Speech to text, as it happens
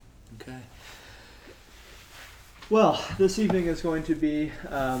Well, this evening is going to be,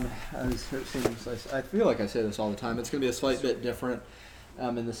 as it seems, I feel like I say this all the time, it's going to be a slight bit different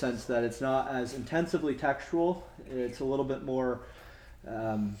in the sense that it's not as intensively textual. It's a little bit more,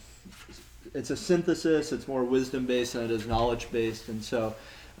 it's a synthesis, it's more wisdom-based than it is knowledge-based. And so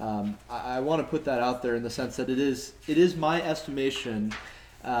I want to put that out there in the sense that it is my estimation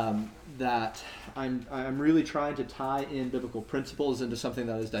that I'm really trying to tie in biblical principles into something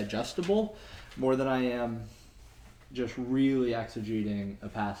that is digestible more than I am just really exegeting a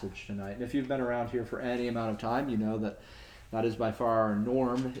passage tonight. And if you've been around here for any amount of time, you know that is by far our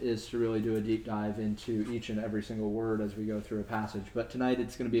norm, is to really do a deep dive into each and every single word as we go through a passage. But tonight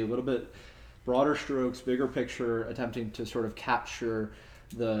it's going to be a little bit broader strokes, bigger picture, attempting to sort of capture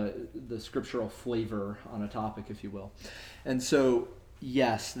the scriptural flavor on a topic, if you will. And so,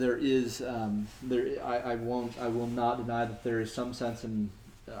 yes, there is. I will not deny that there is some sense in.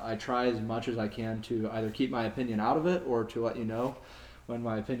 I try as much as I can to either keep my opinion out of it or to let you know when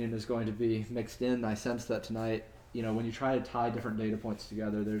my opinion is going to be mixed in. I sense that tonight, when you try to tie different data points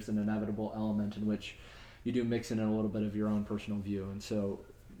together, there's an inevitable element in which you do mix in a little bit of your own personal view. And so,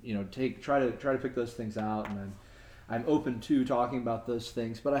 try to pick those things out, and I'm open to talking about those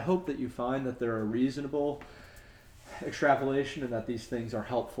things, but I hope that you find that they're a reasonable extrapolation and that these things are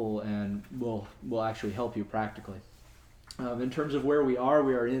helpful and will actually help you practically. In terms of where we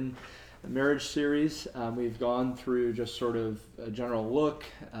are in the marriage series. We've gone through just sort of a general look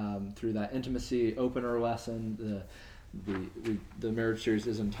through that intimacy opener lesson. The marriage series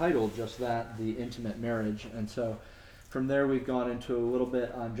is entitled just that, The Intimate Marriage. And so from there we've gone into a little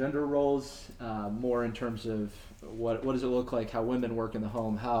bit on gender roles, more in terms of what does it look like, how women work in the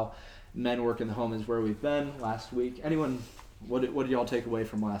home, how men work in the home is where we've been last week. Anyone, what did y'all take away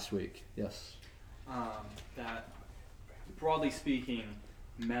from last week? Yes? That broadly speaking,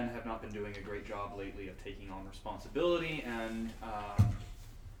 men have not been doing a great job lately of taking on responsibility and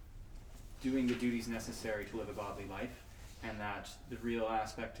doing the duties necessary to live a godly life, and that the real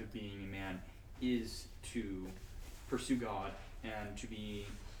aspect of being a man is to pursue God and to be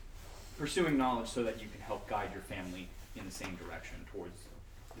pursuing knowledge so that you can help guide your family in the same direction towards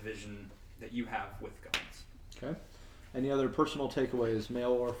the vision that you have with God's. Okay. Any other personal takeaways,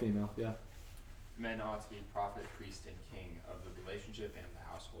 male or female? Yeah. Men ought to be prophet, priest, and king of the relationship and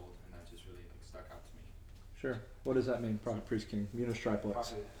the household, and that just really stuck out to me. Sure. What does that mean, prophet, priest, king? Unus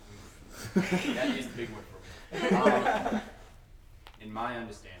triplex. That is the big one for me. In my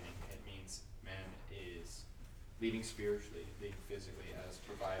understanding, it means man is leading spiritually, leading physically as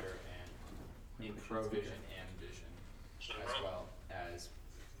provider and in provision and vision, as well as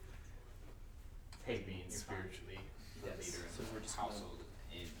being spiritually the leader in the household,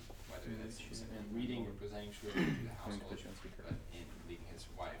 in whether that's in reading or presenting scripture to the household, but in leading his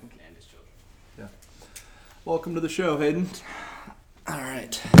wife and his children. Yeah. Welcome to the show, Hayden. All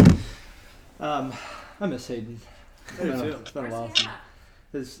right. I miss Hayden. It's been a while.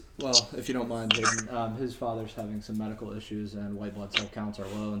 If you don't mind, Hayden, his father's having some medical issues and white blood cell counts are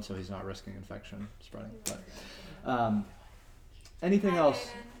low, and so he's not risking infection spreading. But anything else?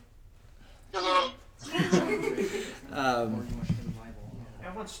 Hello.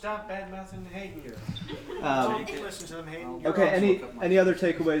 Everyone stop bad-mouthing Hayden here. You can listen to them, Hayden. Okay, any other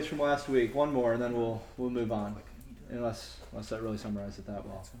takeaways from last week? One more, and then we'll move on. Unless that really summarized it that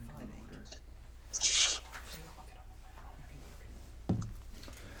well.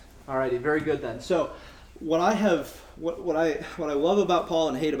 Alrighty, very good then. So what I love about Paul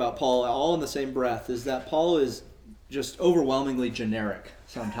and hate about Paul all in the same breath is that Paul is just overwhelmingly generic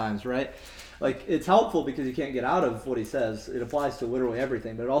sometimes, right? Like, it's helpful because you can't get out of what he says. It applies to literally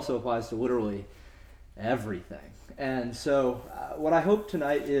everything, but it also applies to literally everything. And so what I hope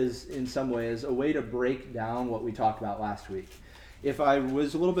tonight is, in some ways, a way to break down what we talked about last week. If I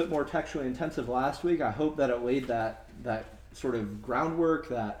was a little bit more textually intensive last week, I hope that it laid that sort of groundwork,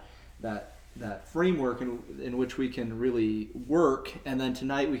 that framework in which we can really work, and then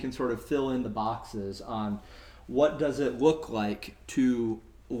tonight we can sort of fill in the boxes on what does it look like to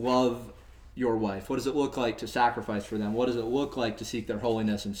love your wife? What does it look like to sacrifice for them? What does it look like to seek their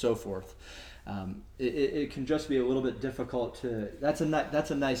holiness, and so forth? It can just be a little bit difficult to. That's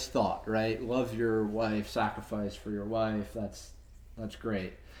a nice thought, right? Love your wife, sacrifice for your wife. That's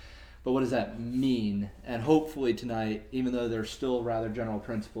great. But what does that mean? And hopefully tonight, even though they're still rather general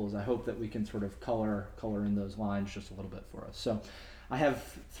principles, I hope that we can sort of color in those lines just a little bit for us. So I have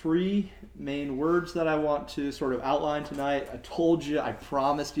 3 main words that I want to sort of outline tonight. I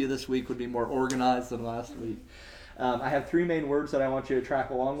promised you this week would be more organized than last week. I have 3 main words that I want you to track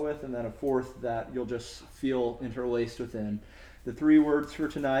along with, and then a 4th that you'll just feel interlaced within. The 3 words for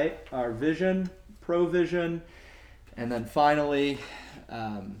tonight are vision, provision, And then finally,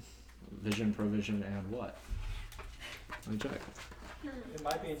 vision, provision, and what? Let me check. It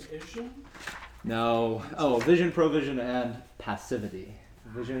might be an vision. No. Oh, vision, provision, and passivity.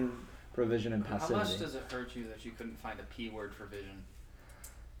 Vision, provision, and How passivity. much does it hurt you that you couldn't find a P word for vision?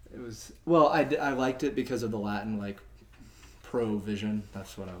 It was, well, I liked it because of the Latin, like, provision.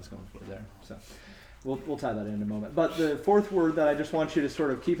 That's what I was going for there. So we'll tie that in a moment. But the fourth word that I just want you to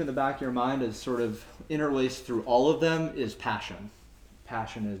sort of keep in the back of your mind is sort of interlaced through all of them is passion.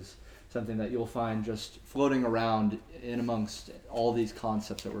 Passion is something that you'll find just floating around in amongst all these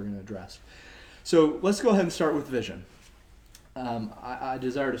concepts that we're going to address. So let's go ahead and start with vision. I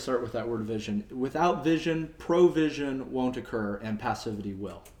desire to start with that word vision. Without vision, provision won't occur and passivity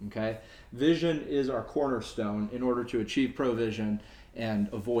will. Okay? Vision is our cornerstone in order to achieve provision and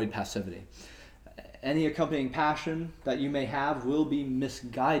avoid passivity. Any accompanying passion that you may have will be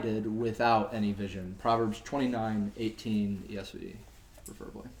misguided without any vision. Proverbs 29:18 ESV,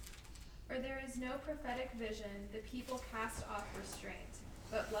 preferably. Where there is no prophetic vision, the people cast off restraint,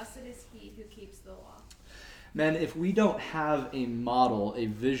 but blessed is he who keeps the law. Men, if we don't have a model, a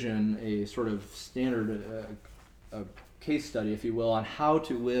vision, a sort of standard, a case study, if you will, on how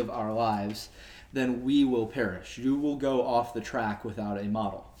to live our lives, then we will perish. You will go off the track without a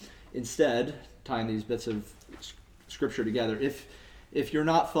model. Instead, tying these bits of Scripture together, if you're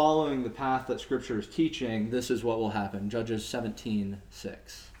not following the path that Scripture is teaching, this is what will happen. Judges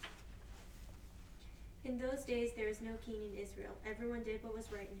 17:6. In those days there was no king in Israel. Everyone did what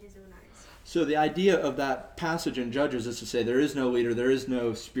was right in his own eyes. So the idea of that passage in Judges is to say there is no leader, there is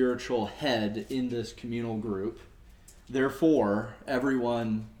no spiritual head in this communal group. Therefore,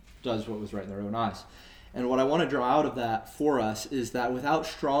 everyone does what was right in their own eyes. And what I want to draw out of that for us is that without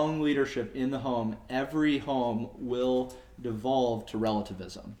strong leadership in the home, every home will devolve to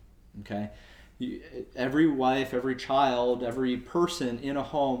relativism. Okay? Every wife, every child, every person in a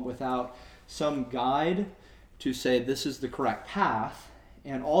home without some guide to say this is the correct path,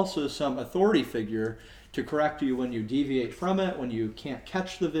 and also some authority figure to correct you when you deviate from it, when you can't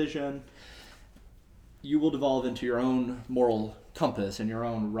catch the vision, you will devolve into your own moral compass and your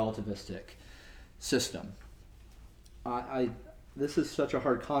own relativistic system. This is such a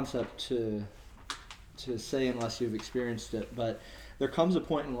hard concept to say unless you've experienced it, but there comes a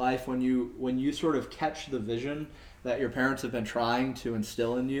point in life when you sort of catch the vision that your parents have been trying to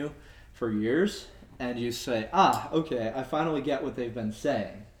instill in you for years, and you say, okay, I finally get what they've been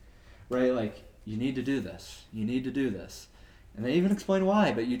saying, right? Like, you need to do this, you need to do this. And they even explain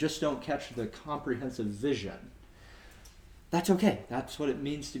why, but you just don't catch the comprehensive vision. That's okay. That's what it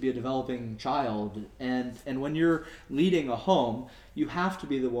means to be a developing child. And when you're leading a home, you have to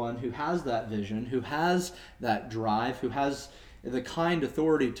be the one who has that vision, who has that drive, who has the kind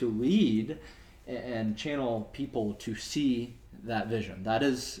authority to lead and channel people to see that vision. That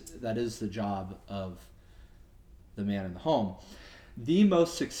is the job of the man in the home. The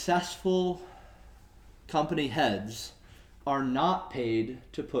most successful company heads are not paid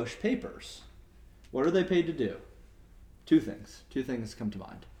to push papers. What are they paid to do? Two things come to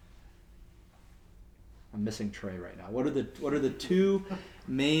mind. I'm missing Trey right now. What are the two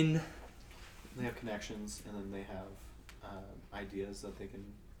main? They have connections, and then they have ideas that they can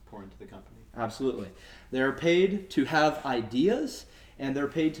pour into the company. Absolutely. They're paid to have ideas, and they're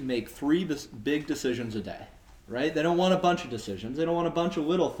paid to make 3 big decisions a day, right? They don't want a bunch of decisions. They don't want a bunch of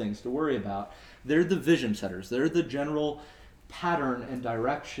little things to worry about. They're the vision setters. They're the general pattern and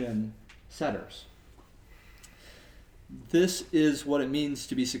direction setters. This is what it means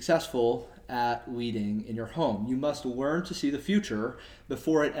to be successful at leading in your home. You must learn to see the future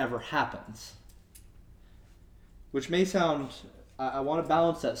before it ever happens. Which may sound... I want to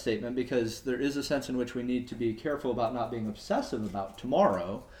balance that statement because there is a sense in which we need to be careful about not being obsessive about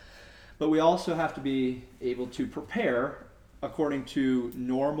tomorrow, but we also have to be able to prepare according to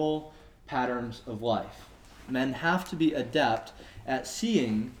normal patterns of life. Men have to be adept at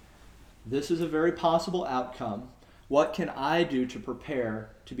seeing this is a very possible outcome. What can I do to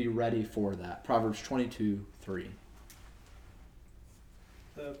prepare to be ready for that? Proverbs 22:3.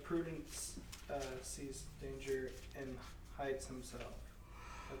 The prudent sees danger and hides himself,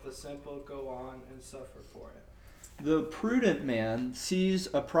 but the simple go on and suffer for it. The prudent man sees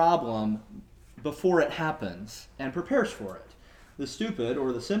a problem before it happens and prepares for it. The stupid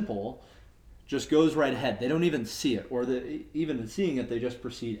or the simple just goes right ahead. They don't even see it, or even in seeing it, they just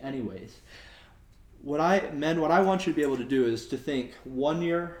proceed anyways. What I want you to be able to do is to think 1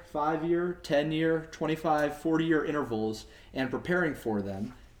 year, 5 year, 10 year, 25, 40 year intervals and preparing for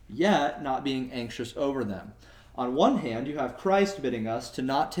them, yet not being anxious over them. On one hand, you have Christ bidding us to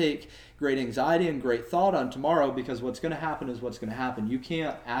not take great anxiety and great thought on tomorrow, because what's going to happen is what's going to happen. You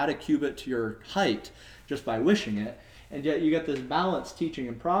can't add a cubit to your height just by wishing it. And yet you get this balanced teaching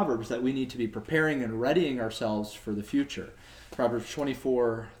in Proverbs that we need to be preparing and readying ourselves for the future. Proverbs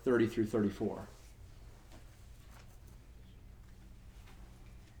 24:30 through 34.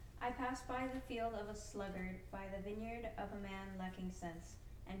 I passed by the field of a sluggard, by the vineyard of a man lacking sense.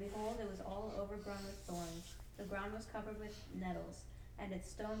 And behold, it was all overgrown with thorns. The ground was covered with nettles, and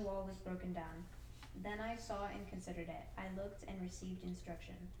its stone wall was broken down. Then I saw and considered it. I looked and received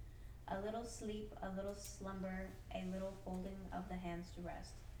instruction. A little sleep, a little slumber, a little folding of the hands to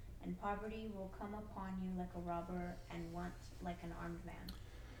rest. And poverty will come upon you like a robber, and want like an armed man.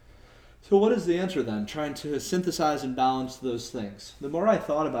 So what is the answer then? Trying to synthesize and balance those things. The more I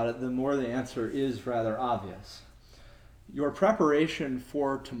thought about it, the more the answer is rather obvious. Your preparation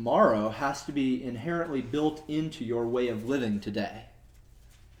for tomorrow has to be inherently built into your way of living today.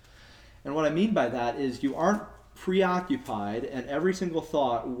 And what I mean by that is you aren't preoccupied and every single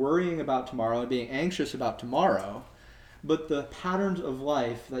thought worrying about tomorrow and being anxious about tomorrow, but the patterns of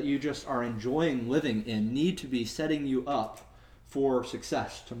life that you just are enjoying living in need to be setting you up for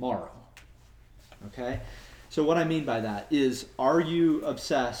success tomorrow. Okay? So what I mean by that is, are you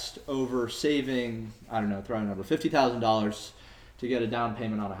obsessed over saving, I don't know, throw out a number, $50,000 to get a down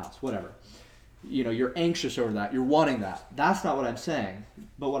payment on a house, whatever. You know, you're anxious over that, you're wanting that. That's not what I'm saying.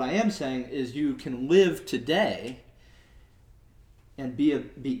 But what I am saying is you can live today and be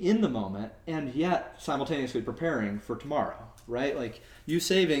in the moment and yet simultaneously preparing for tomorrow, right? Like you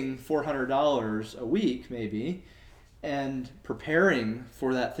saving $400 a week maybe and preparing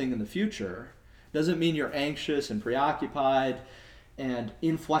for that thing in the future doesn't mean you're anxious and preoccupied and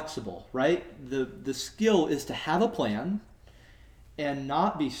inflexible, right? The skill is to have a plan and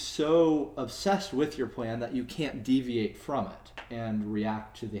not be so obsessed with your plan that you can't deviate from it and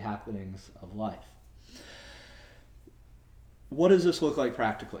react to the happenings of life. What does this look like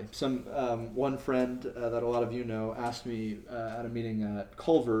practically? One friend that a lot of you know asked me at a meeting at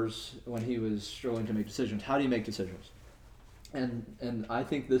Culver's when he was struggling to make decisions, how do you make decisions? And I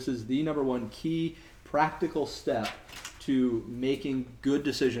think this is the number one key practical step to making good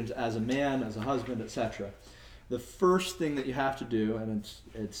decisions as a man, as a husband, etc. The first thing that you have to do, and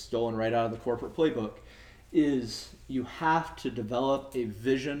it's stolen right out of the corporate playbook, is you have to develop a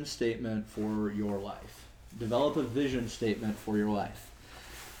vision statement for your life. Develop a vision statement for your life.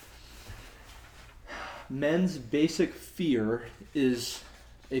 Men's basic fear is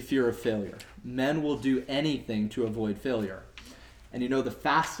a fear of failure. Men will do anything to avoid failure. And you know the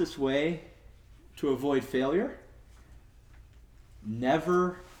fastest way to avoid failure?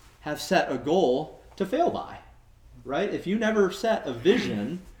 Never have set a goal to fail by, right? If you never set a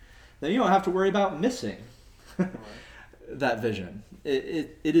vision, then you don't have to worry about missing that vision.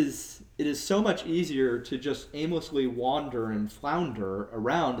 It is so much easier to just aimlessly wander and flounder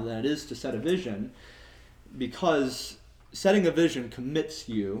around than it is to set a vision, because setting a vision commits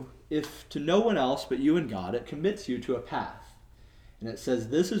you, if to no one else but you and God, it commits you to a path. And it says,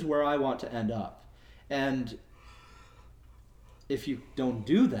 this is where I want to end up. And if you don't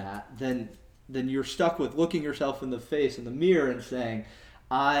do that, then you're stuck with looking yourself in the face in the mirror and saying,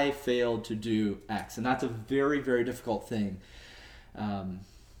 I failed to do X. And that's a very, very difficult thing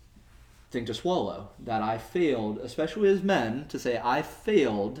to swallow, that I failed, especially as men, to say I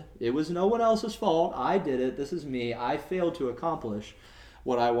failed. It was no one else's fault. I did it. This is me. I failed to accomplish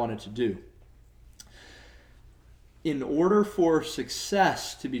what I wanted to do. In order for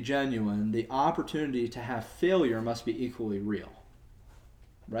success to be genuine, the opportunity to have failure must be equally real,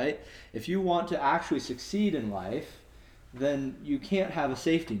 right? If you want to actually succeed in life, then you can't have a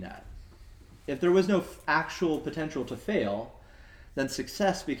safety net. If there was no actual potential to fail, then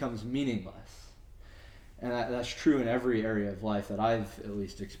success becomes meaningless. And that's true in every area of life that I've at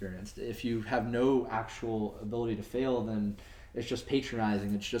least experienced. If you have no actual ability to fail, then it's just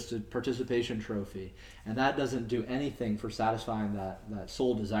patronizing. It's just a participation trophy. And that doesn't do anything for satisfying that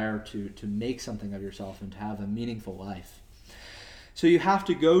soul desire to make something of yourself and to have a meaningful life. So you have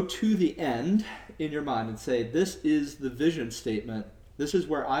to go to the end in your mind and say, this is the vision statement. This is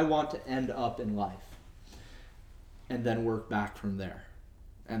where I want to end up in life. And then work back from there.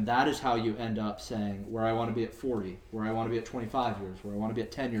 And that is how you end up saying where I want to be at 40, where I want to be at 25 years, where I want to be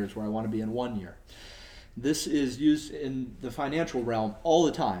at 10 years, where I want to be in 1 year. This is used in the financial realm all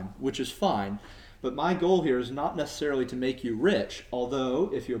the time, which is fine. But my goal here is not necessarily to make you rich,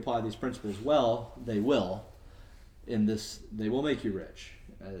 although if you apply these principles well, they will. They will make you rich.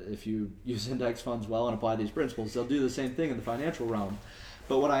 If you use index funds well and apply these principles, they'll do the same thing in the financial realm.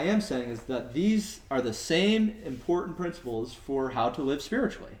 But what I am saying is that these are the same important principles for how to live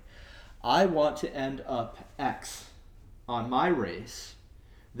spiritually. I want to end up X on my race,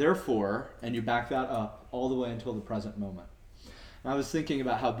 therefore, and you back that up all the way until the present moment. And I was thinking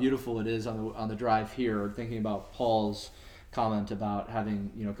about how beautiful it is on the drive here, thinking about Paul's comment about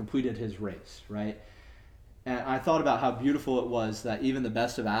having completed his race, right? And I thought about how beautiful it was that even the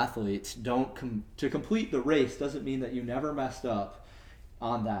best of athletes to complete the race doesn't mean that you never messed up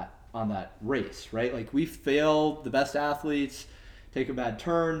on that race, right? Like we fail, the best athletes take a bad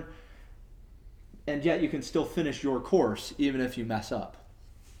turn, and yet you can still finish your course even if you mess up.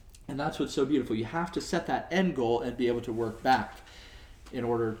 And that's what's so beautiful. You have to set that end goal and be able to work back in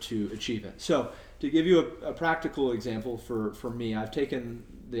order to achieve it. So to give you a practical example for me, I've taken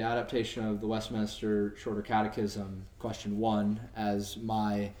the adaptation of the Westminster Shorter Catechism, question 1, as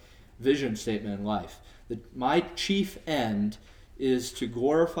my vision statement in life. My chief end is to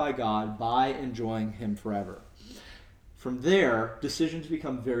glorify God by enjoying Him forever. From there, decisions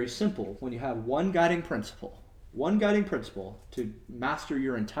become very simple. When you have one guiding principle to master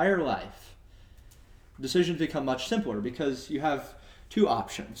your entire life, decisions become much simpler because you have two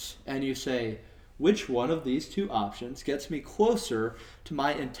options, and you say, which one of these two options gets me closer to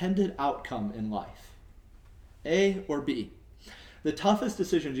my intended outcome in life? A or B? The toughest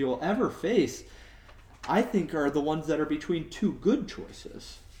decisions you will ever face, I think, are the ones that are between two good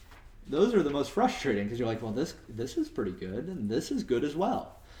choices. Those are the most frustrating because you're like, well, this is pretty good and this is good as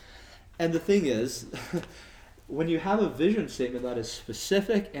well. And the thing is, when you have a vision statement that is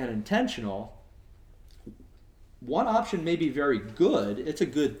specific and intentional, one option may be very good, it's a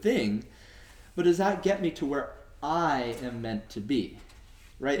good thing, but does that get me to where I am meant to be?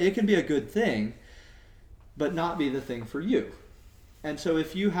 Right? It can be a good thing, but not be the thing for you. And so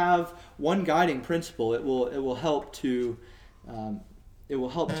if you have one guiding principle, it will help to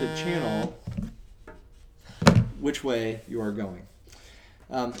channel which way you are going.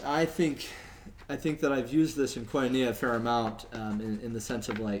 I think that I've used this in Koinonia a fair amount in the sense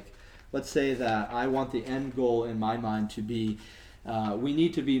of, like, let's say that I want the end goal in my mind to be we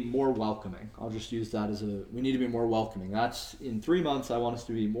need to be more welcoming. I'll just use that we need to be more welcoming. That's in 3 months I want us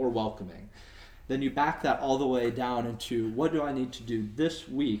to be more welcoming. Then you back that all the way down into what do I need to do this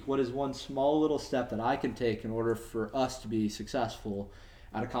week? What is one small little step that I can take in order for us to be successful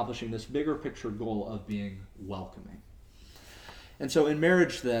at accomplishing this bigger picture goal of being welcoming? And so in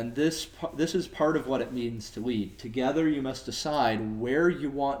marriage then, this is part of what it means to lead. Together you must decide where you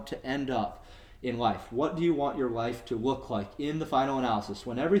want to end up in life. What do you want your life to look like in the final analysis?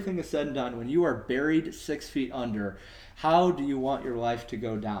 When everything is said and done, when you are buried 6 feet under, how do you want your life to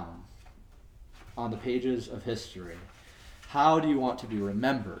go down on the pages of history? How do you want to be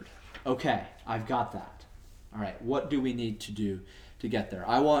remembered? Okay, I've got that. All right, what do we need to do to get there?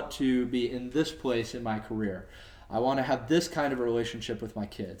 I want to be in this place in my career. I want to have this kind of a relationship with my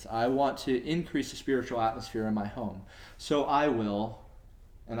kids. I want to increase the spiritual atmosphere in my home. So I will,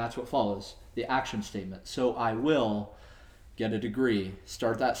 and that's what follows, the action statement. So I will get a degree,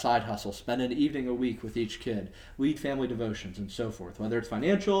 start that side hustle, spend an evening a week with each kid, lead family devotions, and so forth. Whether it's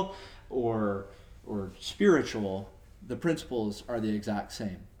financial or spiritual, the principles are the exact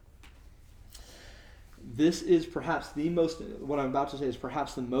same. This is perhaps what I'm about to say is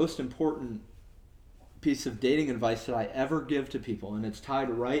perhaps the most important piece of dating advice that I ever give to people, and it's tied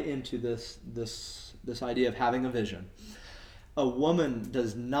right into this idea of having a vision. A woman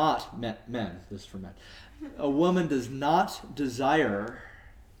does not, this is for men, a woman does not desire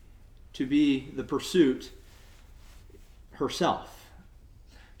to be the pursuit herself.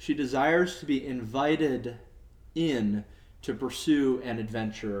 She desires to be invited in to pursue an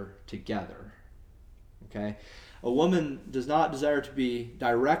adventure together. Okay? A woman does not desire to be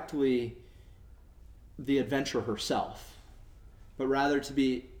directly the adventure herself, but rather to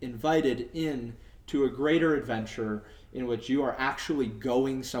be invited in to a greater adventure in which you are actually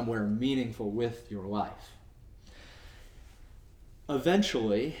going somewhere meaningful with your life.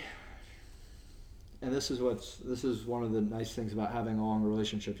 Eventually, and this is one of the nice things about having a long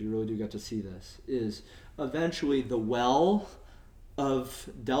relationship, you really do get to see this, is eventually the well of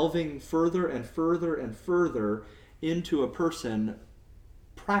delving further and further and further into a person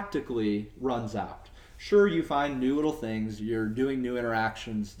practically runs out. Sure, you find new little things, you're doing new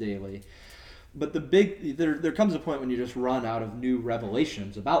interactions daily, but there comes a point when you just run out of new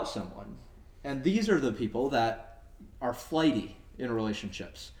revelations about someone. And these are the people that are flighty in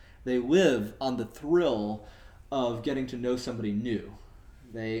relationships. They live on the thrill of getting to know somebody new.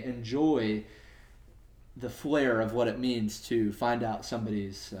 They enjoy the flair of what it means to find out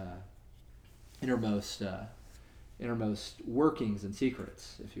somebody's innermost innermost workings and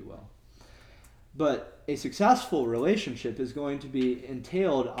secrets, if you will. But a successful relationship is going to be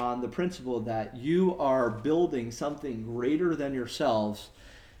entailed on the principle that you are building something greater than yourselves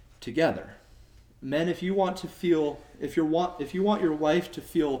together. Men, if you want your wife to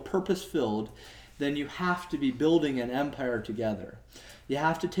feel purpose-filled, then you have to be building an empire together. You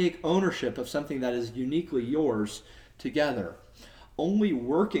have to take ownership of something that is uniquely yours together. Only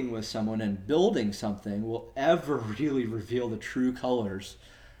working with someone and building something will ever really reveal the true colors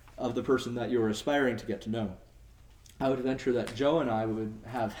of the person that you're aspiring to get to know. I would venture that Joe and I would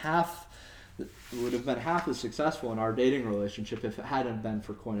have been half as successful in our dating relationship if it hadn't been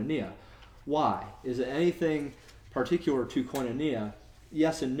for koinonia. Why? Is it anything particular to koinonia?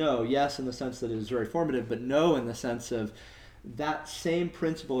 Yes and no. Yes, in the sense that it is very formative, but no in the sense of that same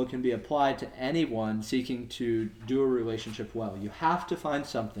principle can be applied to anyone seeking to do a relationship well. You have to find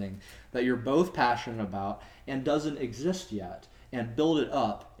something that you're both passionate about and doesn't exist yet, and build it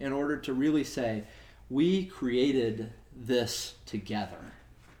up in order to really say, we created this together.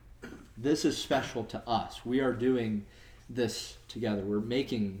 This is special to us. We are doing this together. We're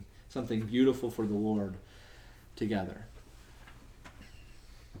making something beautiful for the Lord together.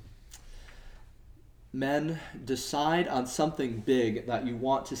 Men, decide on something big that you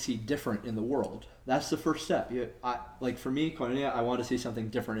want to see different in the world. That's the first step. Like for me, koinonia, I want to see something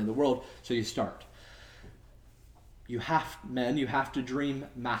different in the world, so you start. You have to dream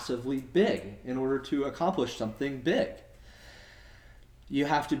massively big in order to accomplish something big. You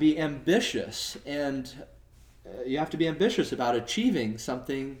have to be ambitious, and you have to be ambitious about achieving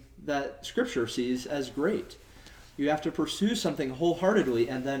something that Scripture sees as great. You have to pursue something wholeheartedly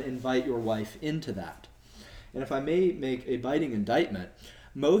and then invite your wife into that. And if I may make a biting indictment,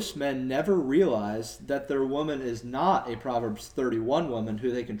 most men never realize that their woman is not a Proverbs 31 woman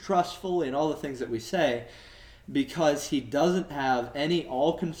who they can trust fully in all the things that we say, because he doesn't have any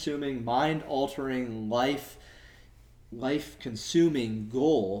all-consuming, mind-altering, life-consuming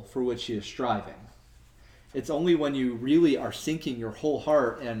goal for which he is striving. It's only when you really are sinking your whole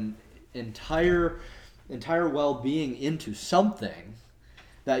heart and entire well-being into something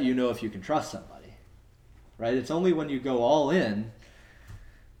that you know if you can trust somebody, right? It's only when you go all in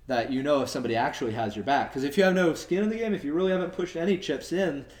that you know if somebody actually has your back. Because if you have no skin in the game, if you really haven't pushed any chips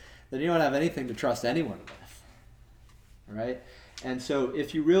in, then you don't have anything to trust anyone with. Right? And so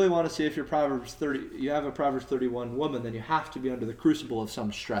if you really want to see if you have a Proverbs 31 woman, then you have to be under the crucible of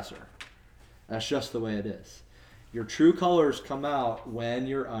some stressor. That's just the way it is. Your true colors come out when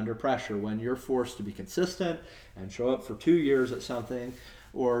you're under pressure, when you're forced to be consistent and show up for 2 years at something,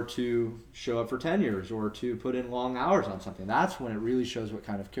 or to show up for 10 years, or to put in long hours on something. That's when it really shows what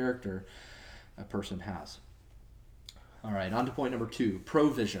kind of character a person has. All right, on to point number 2,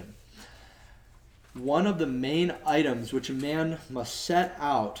 provision. One of the main items which a man must set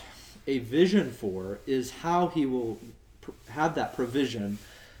out a vision for is how he will have that provision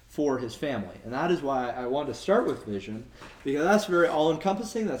for his family. And that is why I want to start with vision, because that's very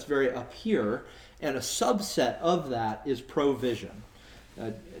all-encompassing, that's very up here, and a subset of that is provision.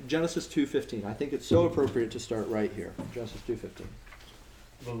 Genesis 2:15. I think it's so appropriate to start right here. Genesis 2:15.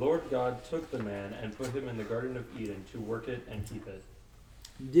 The Lord God took the man and put him in the Garden of Eden to work it and keep it.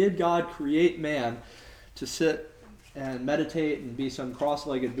 Did God create man to sit and meditate and be some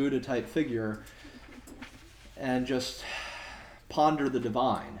cross-legged Buddha-type figure and just ponder the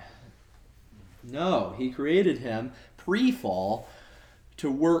divine? No, he created him pre-fall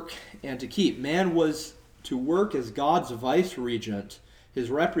to work and to keep. Man was to work as God's vice-regent, his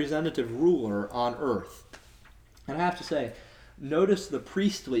representative ruler on earth. And I have to say, notice the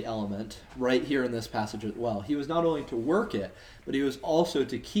priestly element right here in this passage as well. He was not only to work it, but he was also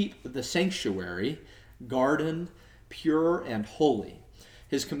to keep the sanctuary, garden, pure and holy.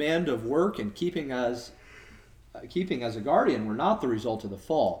 His command of work and keeping as a guardian were not the result of the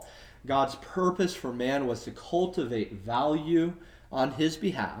fall. God's purpose for man was to cultivate value on his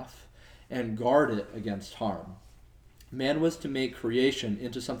behalf and guard it against harm. Man was to make creation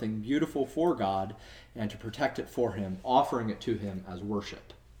into something beautiful for God and to protect it for him, offering it to him as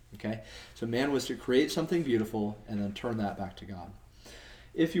worship. Okay? So man was to create something beautiful and then turn that back to God.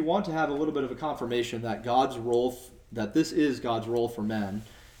 If you want to have a little bit of a confirmation that that this is God's role for men,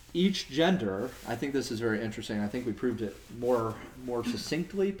 each gender, I think this is very interesting. I think we proved it more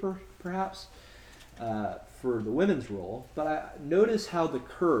succinctly, perhaps, for the women's role. But notice how the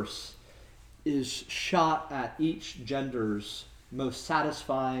curse is shot at each gender's most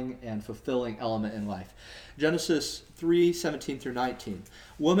satisfying and fulfilling element in life. Genesis 3:17 through 19.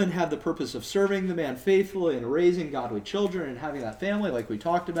 Women have the purpose of serving the man faithfully and raising godly children and having that family like we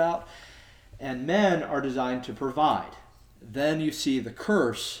talked about. and men are designed to provide. Then you see the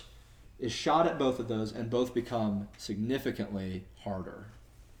curse is shot at both of those, and both become significantly harder.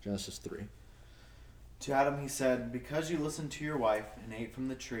 Genesis 3. To Adam he said, because you listened to your wife and ate from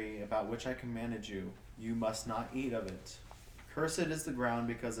the tree about which I commanded you, you must not eat of it. Cursed is the ground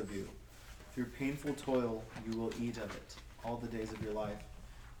because of you. Through painful toil you will eat of it all the days of your life.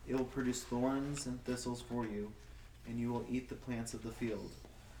 It will produce thorns and thistles for you, and you will eat the plants of the field.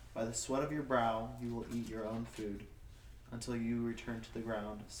 By the sweat of your brow you will eat your own food, until you return to the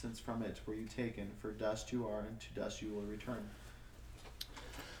ground, since from it were you taken, for dust you are, and to dust you will return.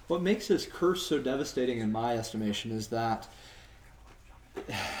 What makes this curse so devastating in my estimation is that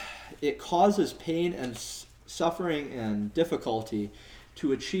it causes pain and suffering and difficulty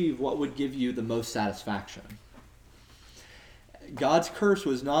to achieve what would give you the most satisfaction. God's curse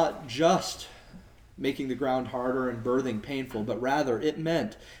was not just making the ground harder and birthing painful, but rather it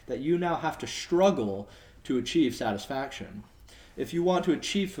meant that you now have to struggle to achieve satisfaction. If you want to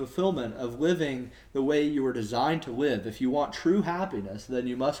achieve fulfillment of living the way you were designed to live, if you want true happiness, then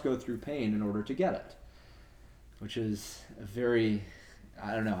you must go through pain in order to get it. Which is a very,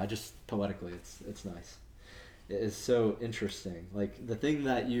 I don't know, poetically, it's nice. It is so interesting. Like, the thing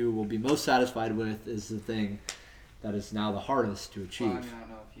that you will be most satisfied with is the thing that is now the hardest to achieve. Well, I don't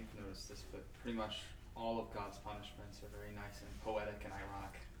know if you've noticed this, but pretty much all of God's punishments are very nice and poetic and ironic.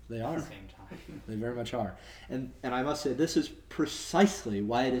 They are. At the same time. They very much are. And I must say, this is precisely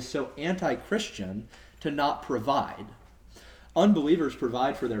why it is so anti-Christian to not provide. Unbelievers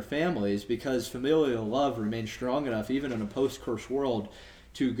provide for their families because familial love remains strong enough, even in a post-curse world,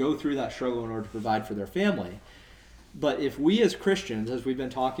 to go through that struggle in order to provide for their family. But if we as Christians, as we've been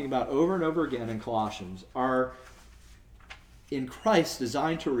talking about over and over again in Colossians, are in Christ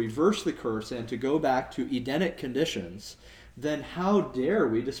designed to reverse the curse and to go back to Edenic conditions, then how dare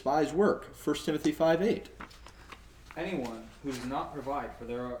we despise work? 1 Timothy 5:8. Anyone who does not provide for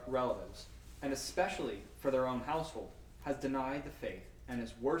their relatives, and especially for their own household, has denied the faith and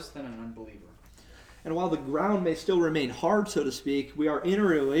is worse than an unbeliever. And while the ground may still remain hard, so to speak, we are in a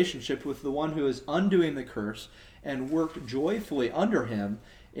relationship with the one who is undoing the curse and worked joyfully under him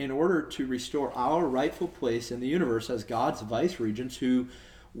in order to restore our rightful place in the universe as God's vice-regents who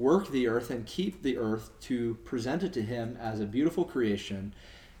work the earth and keep the earth to present it to him as a beautiful creation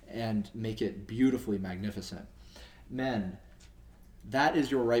and make it beautifully magnificent. Men, that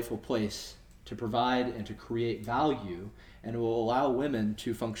is your rightful place to provide and to create value, and it will allow women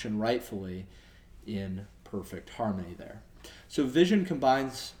to function rightfully in perfect harmony there. So vision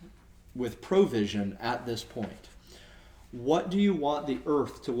combines with provision at this point. What do you want the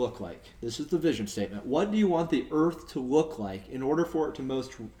earth to look like? This is the vision statement. What do you want the earth to look like in order for it to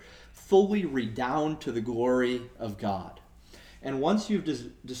most fully redound to the glory of God? And once you've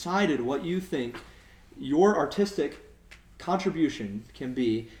decided what you think your artistic contribution can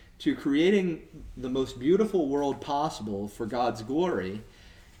be to creating the most beautiful world possible for God's glory,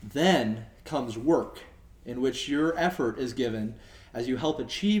 then comes work, in which your effort is given as you help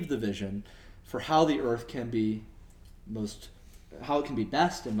achieve the vision for how the earth can be how it can be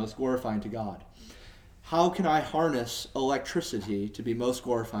best and most glorifying to God. How can I harness electricity to be most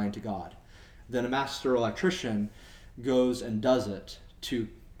glorifying to God? Then a master electrician goes and does it to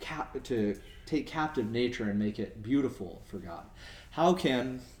take captive nature and make it beautiful for God. How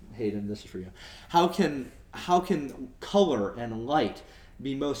can, Hayden, this is for you, how can color and light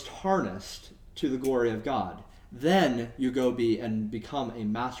be most harnessed to the glory of God? Then you go become a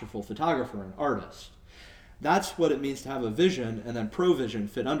masterful photographer and artist. That's what it means to have a vision, and then provision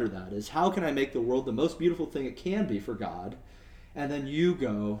fit under that, is how can I make the world the most beautiful thing it can be for God, and then you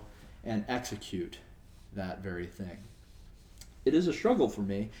go and execute that very thing. It is a struggle for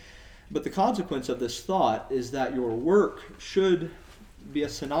me, but the consequence of this thought is that your work should be a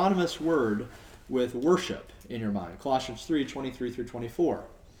synonymous word with worship in your mind. Colossians 3:23-24.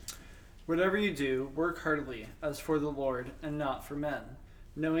 Whatever you do, work heartily, as for the Lord, and not for men,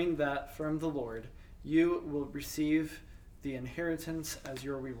 knowing that from the Lord you will receive the inheritance as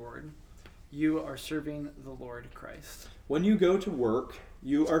your reward. You are serving the Lord Christ. When you go to work,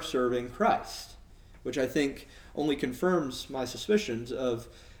 you are serving Christ, which I think only confirms my suspicions of,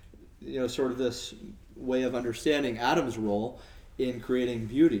 sort of this way of understanding Adam's role in creating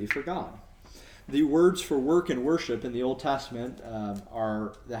beauty for God. The words for work and worship in the Old Testament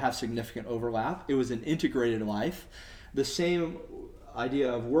that have significant overlap. It was an integrated life. The same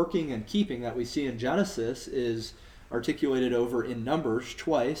idea of working and keeping that we see in Genesis is articulated over in Numbers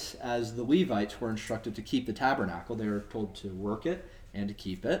twice, as the Levites were instructed to keep the tabernacle. They were told to work it and to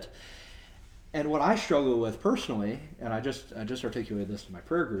keep it. And what I struggle with personally, and I just articulated this to my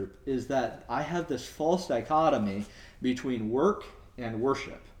prayer group, is that I have this false dichotomy between work and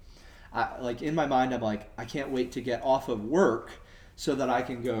worship. Like in my mind, I'm like, I can't wait to get off of work so that I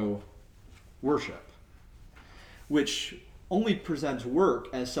can go worship, which only presents work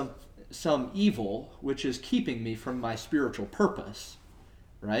as some evil, which is keeping me from my spiritual purpose,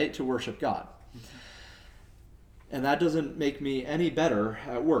 right? To worship God. And that doesn't make me any better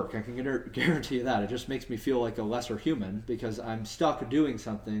at work. I can guarantee you that. It just makes me feel like a lesser human because I'm stuck doing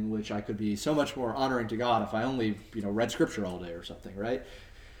something which I could be so much more honoring to God if I only, read scripture all day or something, right?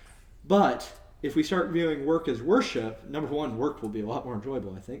 But if we start viewing work as worship, number one, work will be a lot more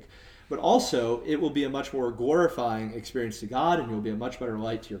enjoyable, I think. But also, it will be a much more glorifying experience to God, and you'll be a much better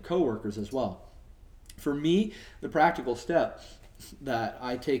light to your coworkers as well. For me, the practical step that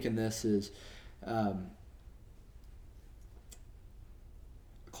I take in this is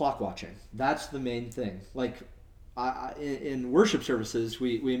clock watching. That's the main thing. Like in worship services,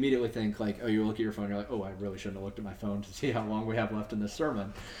 we immediately think like, oh, you look at your phone, you're like, oh, I really shouldn't have looked at my phone to see how long we have left in this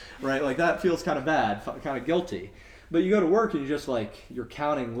sermon, right? Like that feels kind of bad, kind of guilty. But you go to work and you're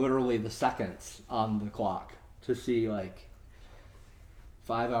counting literally the seconds on the clock to see like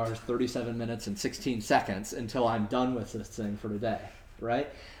 5 hours, 37 minutes, and 16 seconds until I'm done with this thing for today, right?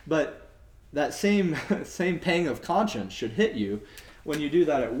 But that same pang of conscience should hit you when you do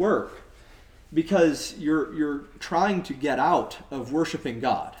that at work, because you're trying to get out of worshiping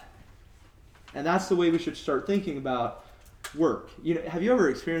God. And that's the way we should start thinking about work. Have you ever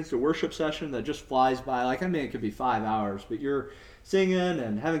experienced a worship session that just flies by? Like, I mean, it could be 5 hours, but you're singing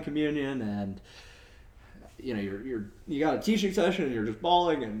and having communion, and you got a teaching session and you're just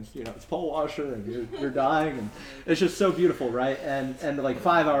bawling, and it's Paul Washer and you're dying, and it's just so beautiful, right? And like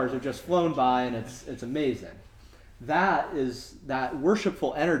 5 hours have just flown by, and it's amazing. That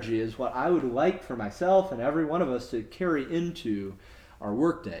worshipful energy is what I would like for myself and every one of us to carry into our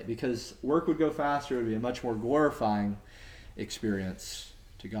workday, because work would go faster. It would be a much more glorifying experience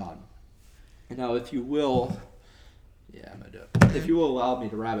to God. And now, if you will, I'm gonna do it. If you will allow me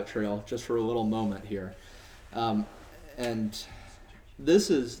to rabbit trail just for a little moment here, and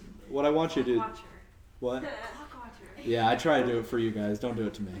this is what I want you to. What? Yeah, I try to do it for you guys. Don't do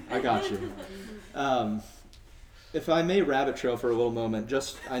it to me. I got you. If I may rabbit trail for a little moment,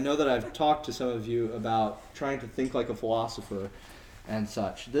 I know that I've talked to some of you about trying to think like a philosopher and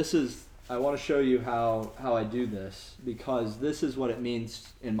such. I want to show you how I do this, because this is what it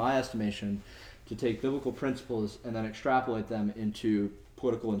means, in my estimation, to take biblical principles and then extrapolate them into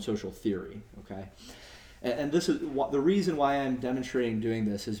political and social theory, okay? And this is the reason why I'm demonstrating doing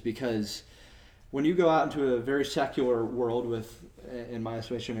this is because when you go out into a very secular world with, in my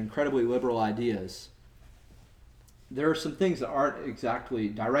estimation, incredibly liberal ideas, there are some things that aren't exactly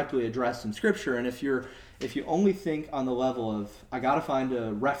directly addressed in Scripture, and if you only think on the level of, I got to find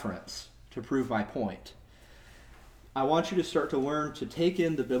a reference to prove my point, I want you to start to learn to take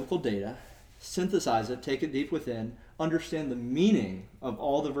in the biblical data, synthesize it, take it deep within, understand the meaning of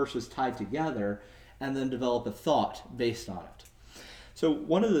all the verses tied together, and then develop a thought based on it. So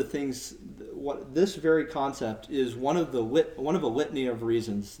one of the things, this very concept is one of a litany of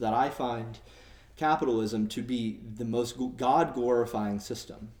reasons that I find capitalism to be the most God-glorifying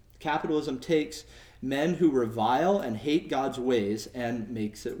system. Capitalism takes men who revile and hate God's ways and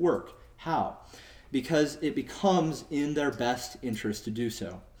makes it work. How? Because it becomes in their best interest to do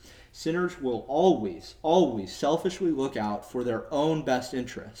so. Sinners will always, always selfishly look out for their own best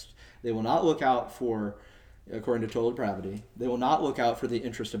interest. They will not look out for, according to total depravity, they will not look out for the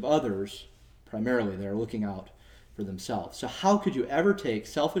interest of others. Primarily, they're looking out for themselves. So how could you ever take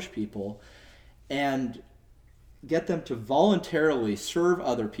selfish people and get them to voluntarily serve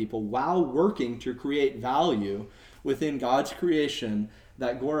other people while working to create value within God's creation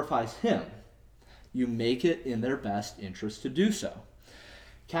that glorifies Him? You make it in their best interest to do so.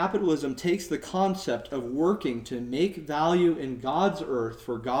 Capitalism takes the concept of working to make value in God's earth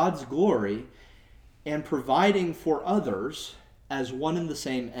for God's glory and providing for others as one and the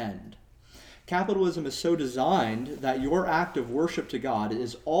same end. Capitalism is so designed that your act of worship to God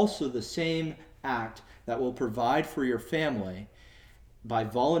is also the same act that will provide for your family by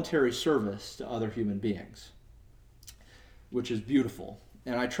voluntary service to other human beings, which is beautiful.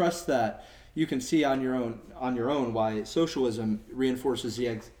 And I trust that you can see on your own why socialism reinforces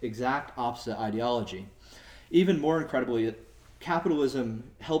the exact opposite ideology. Even more incredibly, capitalism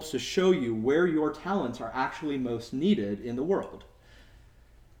helps to show you where your talents are actually most needed in the world.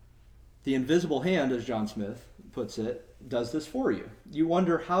 The invisible hand, as John Smith puts it, does this for you. You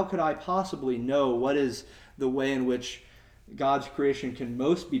wonder, how could I possibly know what is the way in which God's creation can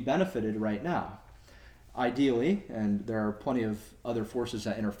most be benefited right now. Ideally, and there are plenty of other forces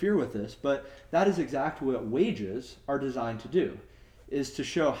that interfere with this, but that is exactly what wages are designed to do, is to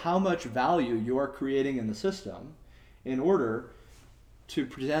show how much value you are creating in the system in order to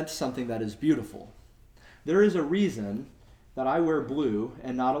present something that is beautiful. There is a reason that I wear blue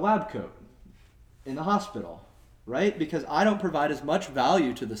and not a lab coat in the hospital, right? Because I don't provide as much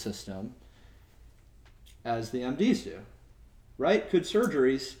value to the system as the MDs do, right? Good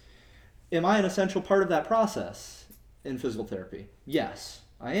surgeries. Am I an essential part of that process in physical therapy? Yes,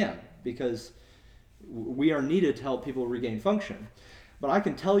 I am, because we are needed to help people regain function. But I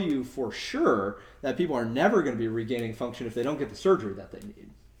can tell you for sure that people are never going to be regaining function if they don't get the surgery that they need,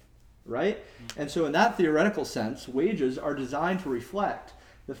 right? And so in that theoretical sense, wages are designed to reflect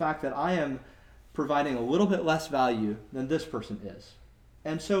the fact that I am providing a little bit less value than this person is.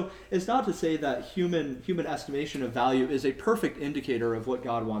 And so it's not to say that human estimation of value is a perfect indicator of what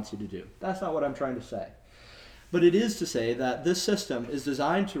God wants you to do. That's not what I'm trying to say. But it is to say that this system is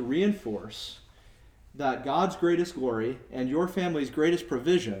designed to reinforce that God's greatest glory and your family's greatest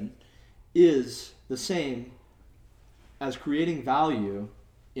provision is the same as creating value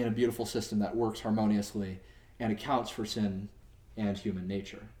in a beautiful system that works harmoniously and accounts for sin and human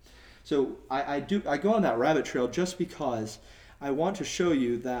nature. So I go on that rabbit trail just because I want to show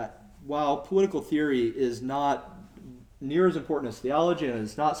you that while political theory is not near as important as theology, and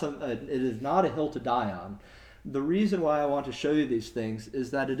it is not a hill to die on, the reason why I want to show you these things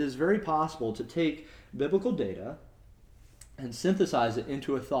is that it is very possible to take biblical data and synthesize it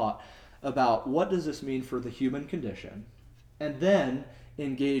into a thought about what does this mean for the human condition, and then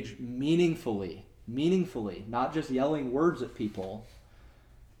engage meaningfully, not just yelling words at people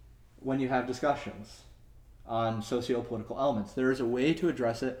when you have discussions on socio-political elements. There is a way to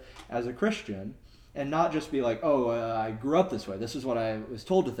address it as a Christian and not just be like, I grew up this way, this is what I was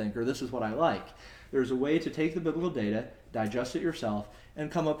told to think, or this is what I like. There's a way to take the biblical data, digest it yourself,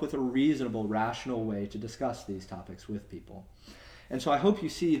 and come up with a reasonable, rational way to discuss these topics with people. And so I hope you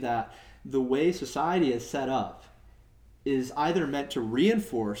see that the way society is set up is either meant to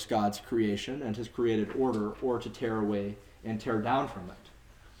reinforce God's creation and his created order, or to tear away and tear down from it.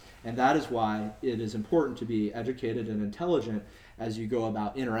 And that is why it is important to be educated and intelligent as you go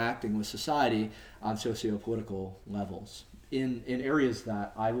about interacting with society on socio-political levels in areas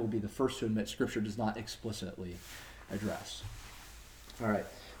that I will be the first to admit Scripture does not explicitly address. All right,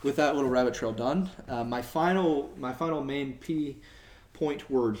 with that little rabbit trail done, my final main point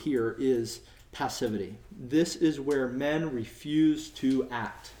word here is passivity. This is where men refuse to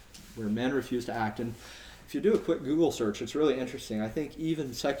act. And if you do a quick Google search, it's really interesting. I think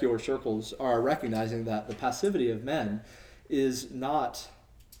even secular circles are recognizing that the passivity of men is not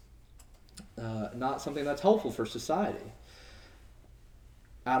something that's helpful for society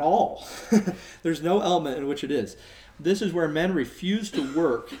at all. There's no element in which it is. This is where men refuse to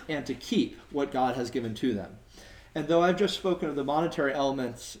work and to keep what God has given to them. And though I've just spoken of the monetary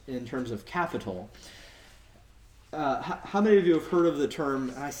elements in terms of capital, how many of you have heard of the term,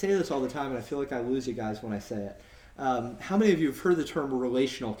 and I say this all the time and I feel like I lose you guys when I say it, how many of you have heard the term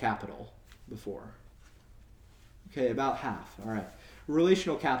relational capital before? Okay, about half. All right.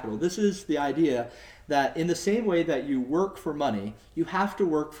 Relational capital. This is the idea that in the same way that you work for money, you have to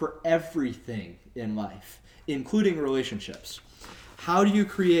work for everything in life, including relationships. How do you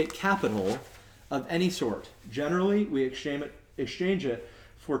create capital of any sort? Generally, we exchange it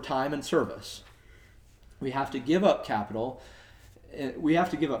for time and service. We have to give up capital. We have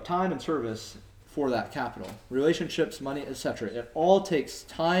to give up time and service for that capital. Relationships, money, etc. It all takes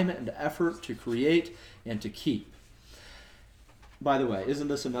time and effort to create and to keep. By the way, isn't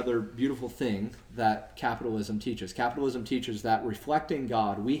this another beautiful thing that capitalism teaches? Capitalism teaches that reflecting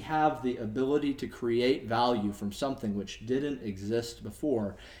God, we have the ability to create value from something which didn't exist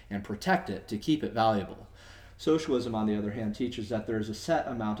before and protect it to keep it valuable. Socialism, on the other hand, teaches that there is a set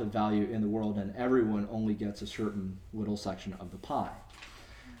amount of value in the world and everyone only gets a certain little section of the pie.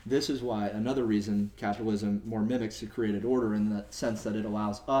 This is why, another reason, capitalism more mimics the created order in the sense that it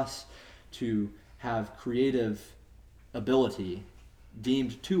allows us to have creative ability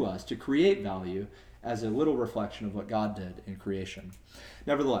deemed to us to create value as a little reflection of what God did in creation.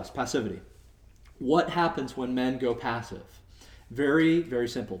 Nevertheless, passivity. What happens when men go passive? Very, very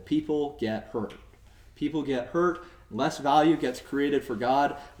simple. People get hurt. People get hurt. Less value gets created for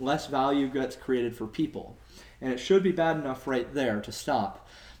God. Less value gets created for people. And it should be bad enough right there to stop.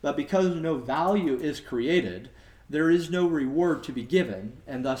 But because no value is created, there is no reward to be given,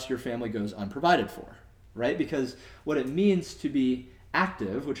 and thus your family goes unprovided for, right? Because what it means to be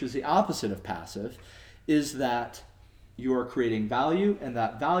active, which is the opposite of passive, is that you are creating value, and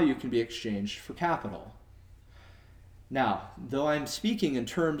that value can be exchanged for capital. Now, though I'm speaking in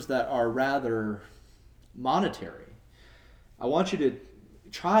terms that are rather monetary, I want you to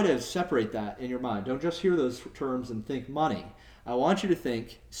try to separate that in your mind. Don't just hear those terms and think money. I want you to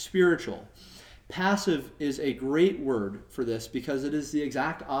think spiritual. Passive is a great word for this because it is the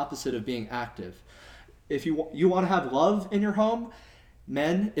exact opposite of being active. If you want to have love in your home,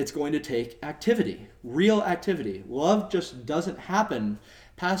 men, it's going to take activity, real activity. Love just doesn't happen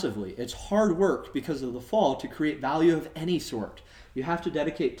passively. It's hard work because of the fall to create value of any sort. You have to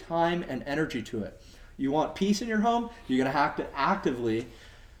dedicate time and energy to it. You want peace in your home, you're going to have to actively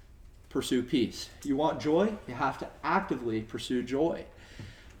pursue peace. You want joy, you have to actively pursue joy.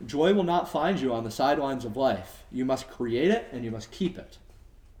 Joy will not find you on the sidelines of life. You must create it and you must keep it.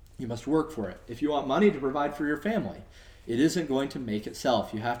 You must work for it. If you want money to provide for your family, it isn't going to make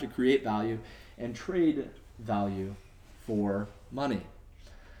itself. You have to create value and trade value for money.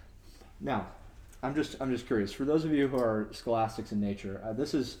 Now, I'm just curious. For those of you who are scholastics in nature,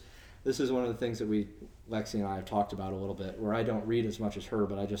 this is one of the things that Lexi and I have talked about a little bit, where I don't read as much as her,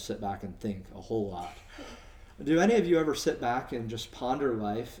 but I just sit back and think a whole lot. Do any of you ever sit back and just ponder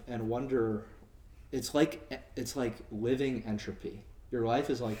life and wonder? It's like living entropy. Your life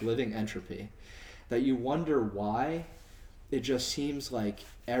is like living entropy, that you wonder why it just seems like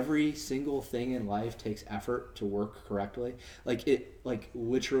every single thing in life takes effort to work correctly. Like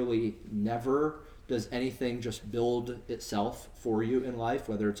literally never does anything just build itself for you in life,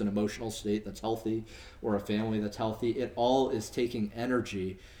 whether it's an emotional state that's healthy or a family that's healthy. It all is taking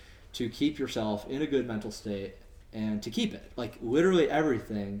energy to keep yourself in a good mental state and to keep it. Like literally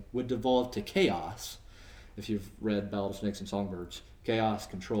everything would devolve to chaos. If you've read Ballad of Snakes and Songbirds, chaos,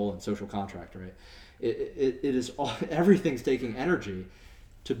 control, and social contract, right? It is all, everything's taking energy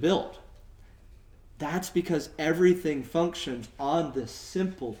to build. That's because everything functions on this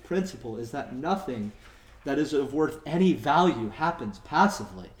simple principle, is that nothing that is of worth any value happens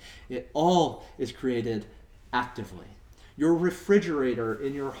passively. It all is created actively. Your refrigerator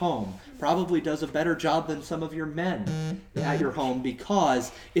in your home probably does a better job than some of your men at your home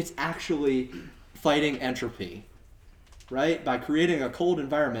because it's actually fighting entropy, right? By creating a cold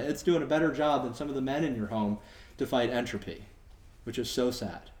environment, it's doing a better job than some of the men in your home to fight entropy, which is so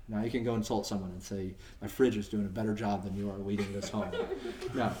sad. Now you can go insult someone and say, my fridge is doing a better job than you are leading this home.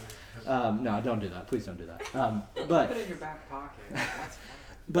 No, don't do that. Please don't do that. But put it in your back pocket. That's fine.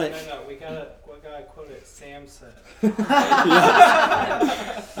 But No, we gotta quote it. Sam said.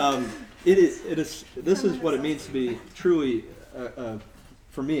 It is. This is what it means to be truly,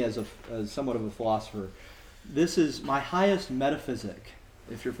 for me as somewhat of a philosopher. This is my highest metaphysic,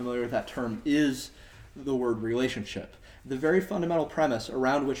 if you're familiar with that term, is the word relationship. The very fundamental premise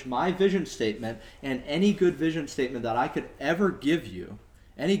around which my vision statement and any good vision statement that I could ever give you,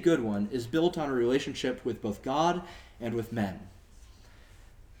 any good one, is built on a relationship with both God and with men.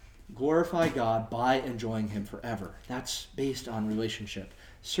 Glorify God by enjoying Him forever. That's based on relationship.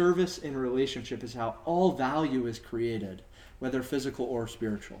 Service in relationship is how all value is created, whether physical or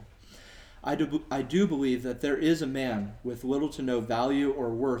spiritual. I do believe that there is a man with little to no value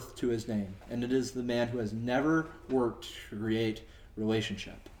or worth to his name, and it is the man who has never worked to create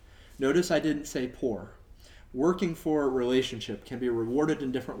relationship. Notice I didn't say poor. Working for a relationship can be rewarded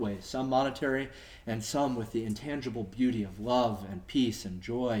in different ways, some monetary and some with the intangible beauty of love and peace and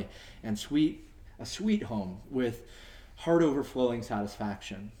joy and a sweet home with heart overflowing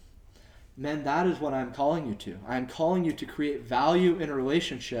satisfaction. Men, that is what I'm calling you to. I'm calling you to create value in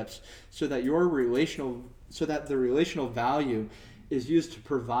relationships so that the relational value is used to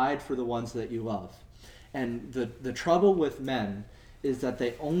provide for the ones that you love. And the trouble with men is that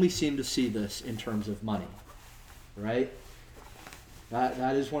they only seem to see this in terms of money, right?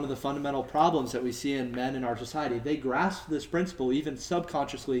 That is one of the fundamental problems that we see in men in our society. They grasp this principle even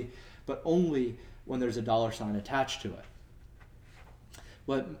subconsciously, but only when there's a dollar sign attached to it.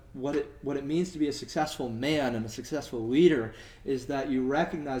 What it means to be a successful man and a successful leader is that you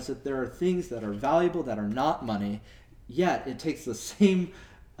recognize that there are things that are valuable that are not money, yet it takes the same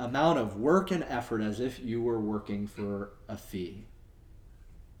amount of work and effort as if you were working for a fee,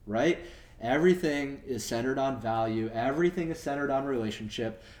 right? Everything is centered on value. Everything is centered on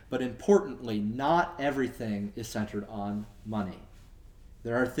relationship. But importantly, not everything is centered on money.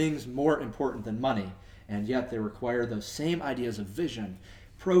 There are things more important than money, and yet they require those same ideas of vision,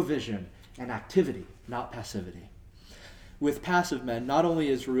 provision, and activity, not passivity. With passive men, not only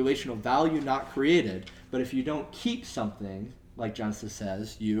is relational value not created, but if you don't keep something, like Genesis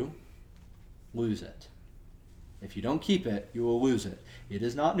says, you lose it. If you don't keep it, you will lose it. It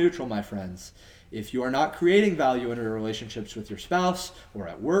is not neutral, my friends. If you are not creating value in your relationships with your spouse, or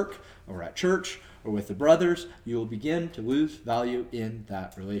at work, or at church, or with the brothers, you will begin to lose value in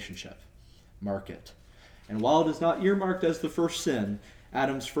that relationship. Mark it. And while it is not earmarked as the first sin,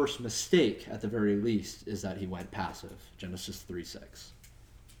 Adam's first mistake, at the very least, is that he went passive. Genesis 3:6.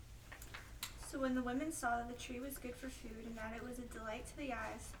 So when the women saw that the tree was good for food, and that it was a delight to the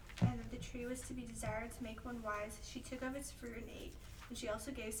eyes, and that the tree was to be desired to make one wise, she took of its fruit and ate. And she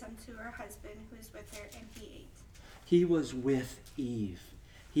also gave some to her husband who was with her, and he ate. He was with Eve.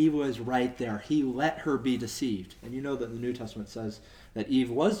 He was right there. He let her be deceived. And you know that the New Testament says that Eve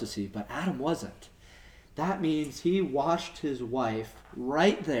was deceived, but Adam wasn't. That means he watched his wife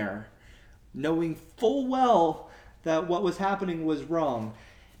right there, knowing full well that what was happening was wrong.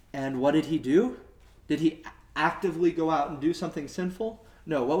 And what did he do? Did he actively go out and do something sinful?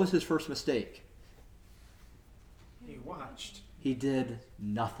 No. What was his first mistake? He watched. He did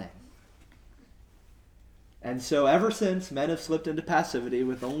nothing. And so ever since, men have slipped into passivity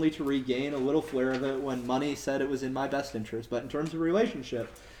with only to regain a little flare of it when money said it was in my best interest. But in terms of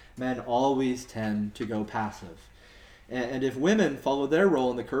relationship, men always tend to go passive. And if women follow their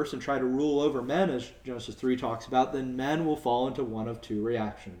role in the curse and try to rule over men, as Genesis 3 talks about, then men will fall into one of two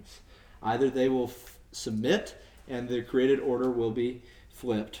reactions. Either they will submit and the created order will be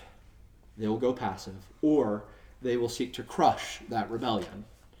flipped. They will go passive. Or they will seek to crush that rebellion.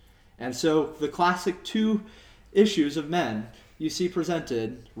 And so the classic two issues of men you see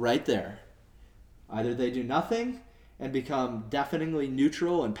presented right there. Either they do nothing and become deafeningly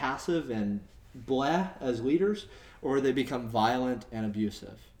neutral and passive and blah as leaders, or they become violent and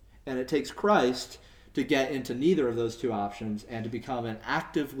abusive. And it takes Christ to get into neither of those two options and to become an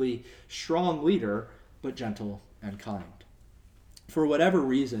actively strong leader, but gentle and kind. For whatever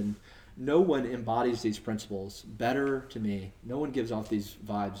reason, no one embodies these principles better to me. No one gives off these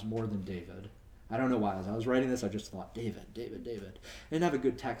vibes more than David. I don't know why. As I was writing this, I just thought, David. I didn't have a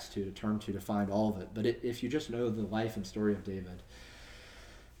good text to turn to find all of it. But if you just know the life and story of David,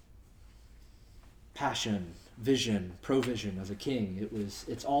 passion, vision, provision as a king,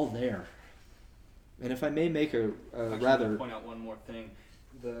 it's all there. And if I may make a Actually, rather... I want to point out one more thing.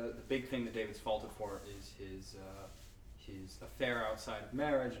 The big thing that David's faulted for is his affair outside of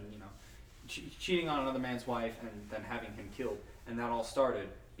marriage, and cheating on another man's wife and then having him killed. And that all started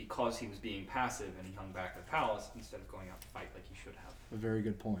because he was being passive and he hung back at the palace instead of going out to fight like he should have. A very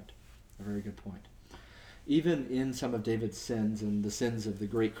good point. Even in some of David's sins and the sins of the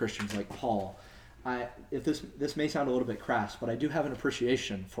great Christians like Paul, if this may sound a little bit crass, but I do have an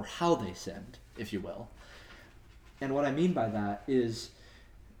appreciation for how they sinned, if you will. And what I mean by that is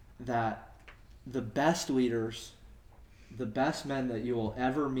that the best leaders, the best men that you will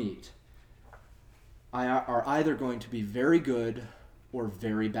ever meet are either going to be very good or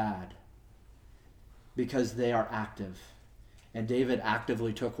very bad because they are active. And David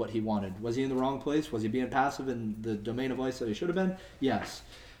actively took what he wanted. Was he in the wrong place? Was he being passive in the domain of life that he should have been? Yes.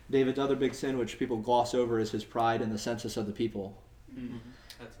 David's other big sin, which people gloss over, is his pride in the census of the people. Mm-hmm.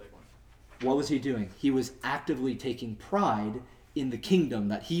 That's a big one. What was he doing? He was actively taking pride in the kingdom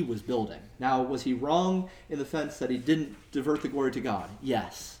that he was building. Now, was he wrong in the sense that he didn't divert the glory to God?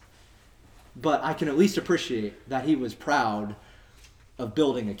 Yes. But I can at least appreciate that he was proud of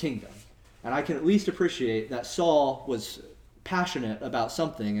building a kingdom. And I can at least appreciate that Saul was passionate about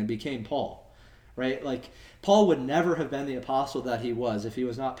something and became Paul. Right? Like, Paul would never have been the apostle that he was if he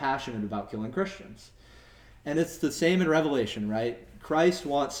was not passionate about killing Christians. And it's the same in Revelation, right? Christ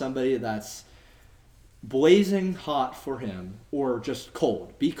wants somebody that's blazing hot for him or just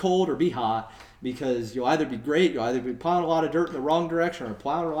cold. Be cold or be hot, because you'll either be great, you'll either be plowing a lot of dirt in the wrong direction or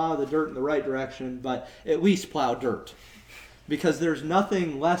plowing a lot of the dirt in the right direction, but at least plow dirt. Because there's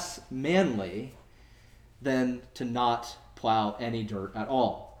nothing less manly than to not plow any dirt at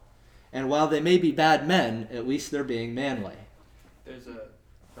all. And while they may be bad men, at least they're being manly. Sorry,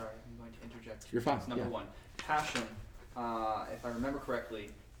 I'm going to interject. You're fine. Number one, passion, if I remember correctly,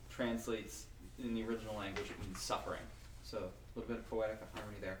 translates in the original language, it means suffering. So a little bit of poetic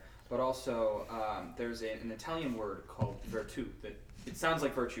harmony there. But also, there's an Italian word called virtù. That it sounds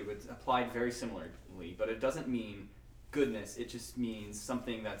like virtue. It's applied very similarly, but it doesn't mean goodness. It just means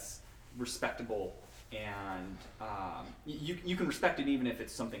something that's respectable, and you can respect it even if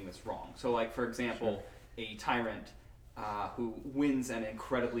it's something that's wrong. So, like, for example, a tyrant who wins an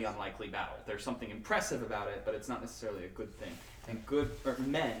incredibly unlikely battle. There's something impressive about it, but it's not necessarily a good thing. And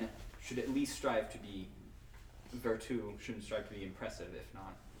men should at least strive to be virtue, shouldn't strive to be impressive, if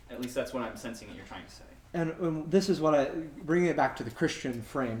not. At least that's what I'm sensing that you're trying to say. And this is what bringing it back to the Christian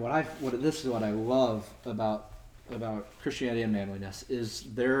frame. This is what I love about about Christianity and manliness is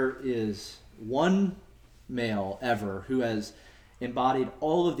there is one male ever who has embodied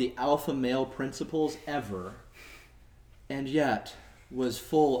all of the alpha male principles ever, and yet was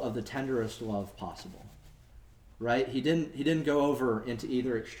full of the tenderest love possible. Right? He didn't go over into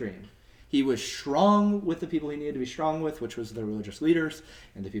either extreme. He was strong with the people he needed to be strong with, which was the religious leaders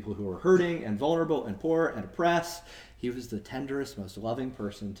and the people who were hurting and vulnerable and poor and oppressed. He was the tenderest, most loving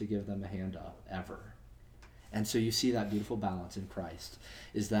person to give them a hand up ever. And so you see that beautiful balance in Christ,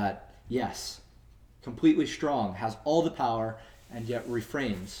 is that, yes, completely strong, has all the power, and yet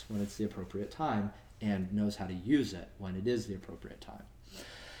refrains when it's the appropriate time and knows how to use it when it is the appropriate time.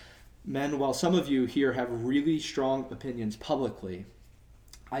 Men, while some of you here have really strong opinions publicly,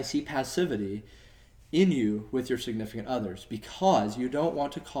 I see passivity in you with your significant others because you don't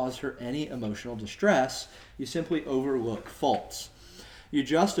want to cause her any emotional distress. You simply overlook faults. You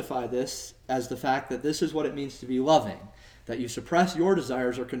justify this as the fact that this is what it means to be loving, that you suppress your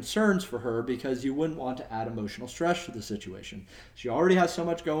desires or concerns for her because you wouldn't want to add emotional stress to the situation. She already has so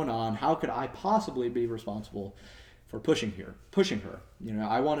much going on. How could I possibly be responsible for pushing her?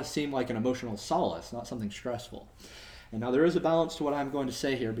 I want to seem like an emotional solace, not something stressful. And now there is a balance to what I'm going to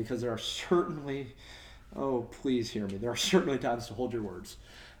say here, because there are certainly, oh, please hear me, there are certainly times to hold your words.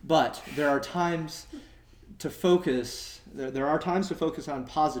 But there are times to focus, there are times to focus on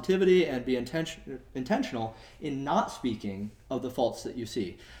positivity and be intentional in not speaking of the faults that you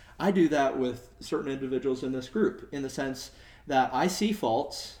see. I do that with certain individuals in this group, in the sense that I see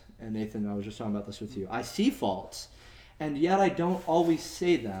faults, and Nathan, I was just talking about this with you, I see faults, and yet I don't always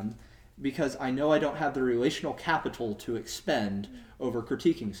say them, because I know I don't have the relational capital to expend over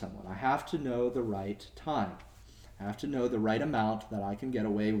critiquing someone. I have to know the right time. I have to know the right amount that I can get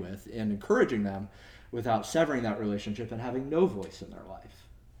away with in encouraging them without severing that relationship and having no voice in their life.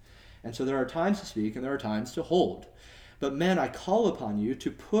 And so there are times to speak and there are times to hold. But men, I call upon you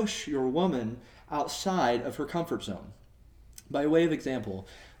to push your woman outside of her comfort zone. By way of example,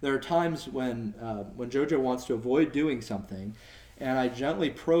 there are times when JoJo wants to avoid doing something, and I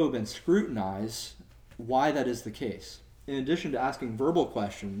gently probe and scrutinize why that is the case. In addition to asking verbal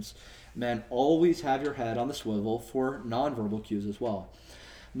questions, men, always have your head on the swivel for nonverbal cues as well.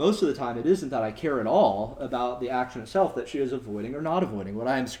 Most of the time, it isn't that I care at all about the action itself that she is avoiding or not avoiding. What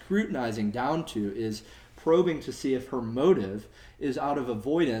I am scrutinizing down to is probing to see if her motive is out of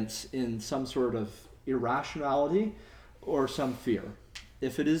avoidance in some sort of irrationality or some fear.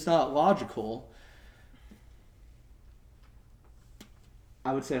 If it is not logical,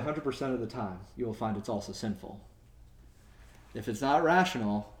 I would say 100% of the time, you will find it's also sinful. If it's not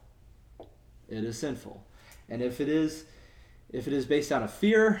rational, it is sinful. And if it is based out of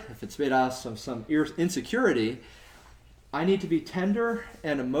fear, if it's based out of some insecurity, I need to be tender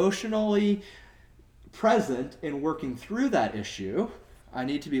and emotionally present in working through that issue. I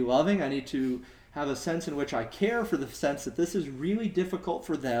need to be loving. I need to have a sense in which I care for the sense that this is really difficult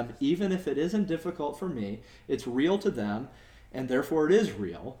for them, even if it isn't difficult for me. It's real to them, and therefore it is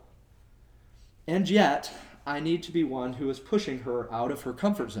real. And yet, I need to be one who is pushing her out of her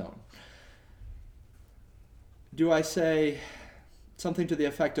comfort zone. Do I say something to the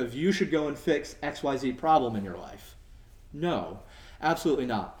effect of, you should go and fix XYZ problem in your life? No, absolutely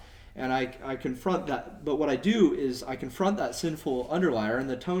not. And I confront that, but what I do is I confront that sinful underlier, and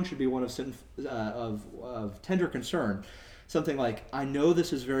the tone should be one of tender concern. Something like, I know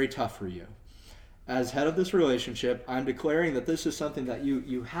this is very tough for you. As head of this relationship, I'm declaring that this is something that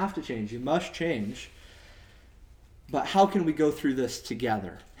you have to change, you must change. But how can we go through this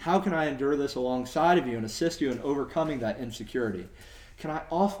together? How can I endure this alongside of you and assist you in overcoming that insecurity? Can I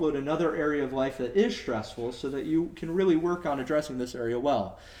offload another area of life that is stressful so that you can really work on addressing this area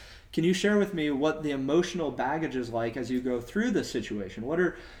well? Can you share with me what the emotional baggage is like as you go through this situation?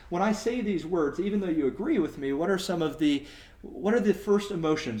 When I say these words, even though you agree with me, what are the first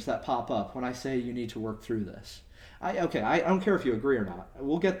emotions that pop up when I say you need to work through this? I don't care if you agree or not.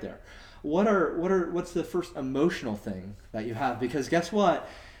 We'll get there. What's the first emotional thing that you have? Because guess what?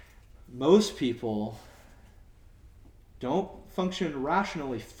 Most people don't function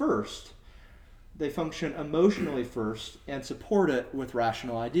rationally first. They function emotionally first and support it with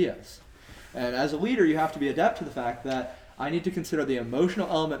rational ideas. And as a leader, you have to be adept to the fact that I need to consider the emotional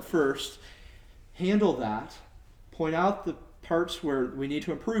element first, handle that, point out the parts where we need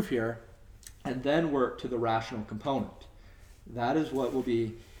to improve here, and then work to the rational component. That is what will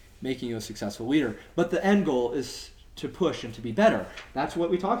be making you a successful leader. But the end goal is to push and to be better. That's what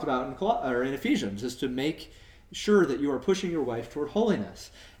we talked about in Ephesians, is to make sure that you are pushing your wife toward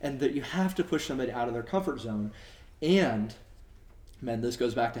holiness, and that you have to push somebody out of their comfort zone and Men, this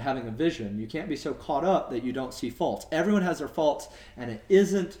goes back to having a vision. You can't be so caught up that you don't see faults. Everyone has their faults, and it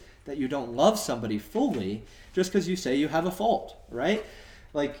isn't that you don't love somebody fully just because you say you have a fault, right?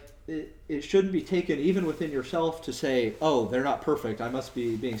 Like, it shouldn't be taken even within yourself to say, oh, they're not perfect, I must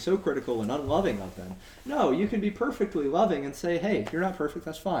be being so critical and unloving of them. No, you can be perfectly loving and say, hey, you're not perfect,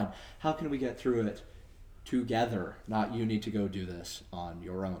 that's fine. How can we get through it together? Not you need to go do this on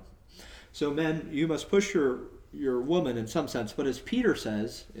your own. So men, you must push your woman in some sense, but as Peter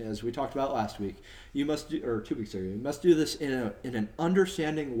says, as we talked about last week, you must do, or 2 weeks ago, you must do this in an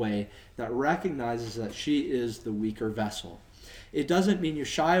understanding way that recognizes that she is the weaker vessel. It doesn't mean you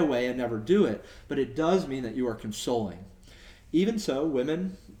shy away and never do it, but it does mean that you are consoling. Even so,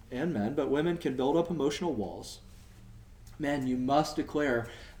 women and men, but women can build up emotional walls. Men, you must declare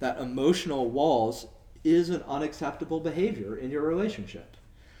that emotional walls is an unacceptable behavior in your relationship.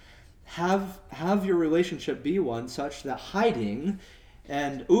 Have your relationship be one such that hiding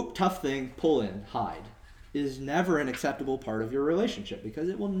and, tough thing, pull in, hide, is never an acceptable part of your relationship because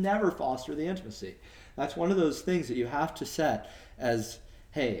it will never foster the intimacy. That's one of those things that you have to set as,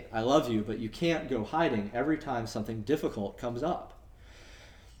 hey, I love you, but you can't go hiding every time something difficult comes up.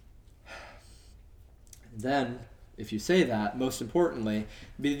 Then, if you say that, most importantly,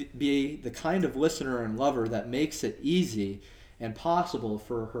 be the kind of listener and lover that makes it easy and possible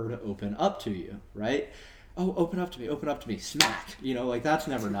for her to open up to you, right? Oh, open up to me, smack. Like that's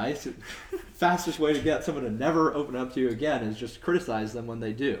never nice. Fastest way to get someone to never open up to you again is just criticize them when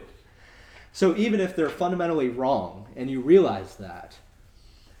they do. So even if they're fundamentally wrong and you realize that,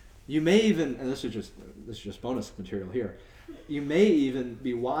 you may even, and this is just bonus material here, you may even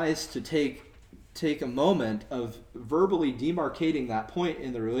be wise to take a moment of verbally demarcating that point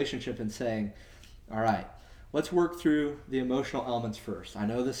in the relationship and saying, all right, let's work through the emotional elements first. I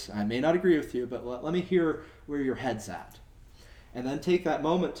know this, I may not agree with you, but let me hear where your head's at. And then take that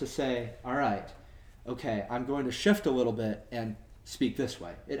moment to say, all right, okay, I'm going to shift a little bit and speak this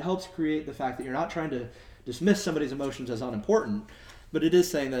way. It helps create the fact that you're not trying to dismiss somebody's emotions as unimportant, but it is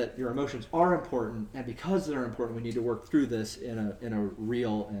saying that your emotions are important, and because they're important, we need to work through this in a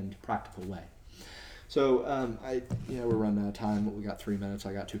real and practical way. So we're running out of time. We got 3 minutes.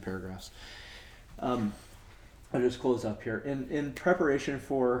 I got 2 paragraphs. I'll just close up here. In preparation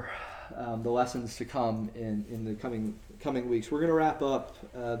for the lessons to come in the coming weeks, we're going to wrap up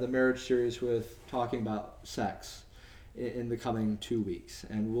the marriage series with talking about sex in the coming 2 weeks,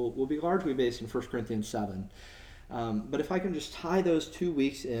 and we'll be largely based in 1 Corinthians 7. But if I can just tie those 2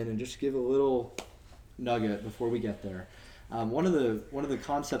 weeks in and just give a little nugget before we get there. One of the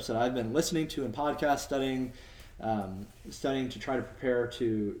concepts that I've been listening to in podcast studying to try to prepare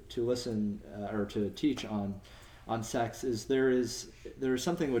to listen or to teach on sex is there is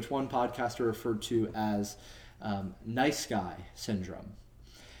something which one podcaster referred to as nice guy syndrome.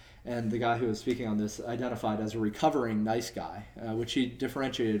 And the guy who was speaking on this identified as a recovering nice guy, which he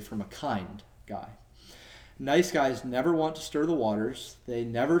differentiated from a kind guy. Nice guys never want to stir the waters. They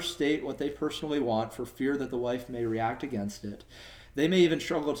never state what they personally want for fear that the wife may react against it. They may even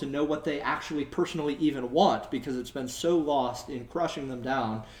struggle to know what they actually personally even want because it's been so lost in crushing them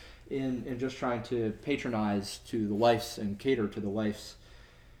down in just trying to patronize to the wife's and cater to the wife's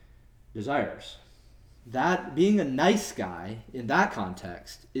desires. That being a nice guy in that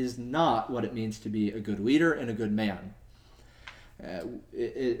context is not what it means to be a good leader and a good man.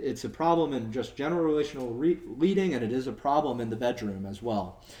 It's a problem in just general relational leading, and it is a problem in the bedroom as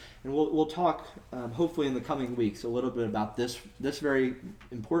well. And we'll talk hopefully in the coming weeks a little bit about this very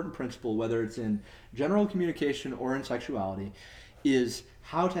important principle, whether it's in general communication or in sexuality, is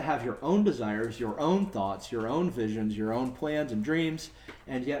how to have your own desires, your own thoughts, your own visions, your own plans and dreams,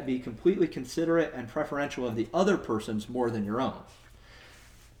 and yet be completely considerate and preferential of the other person's more than your own.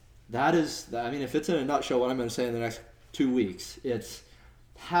 That is, if it's in a nutshell what I'm going to say in the next 2 weeks, it's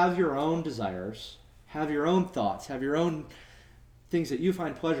have your own desires, have your own thoughts, have your own things that you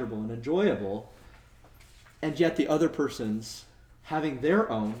find pleasurable and enjoyable, and yet the other person's having their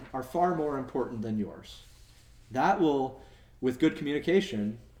own are far more important than yours. That will, with good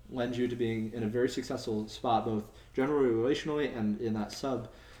communication, lend you to being in a very successful spot, both generally relationally and in that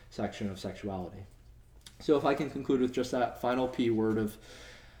subsection of sexuality. So if I can conclude with just that final P word of,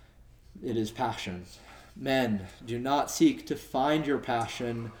 it is passion. Men, do not seek to find your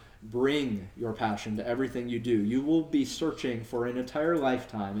passion. Bring your passion to everything you do. You will be searching for an entire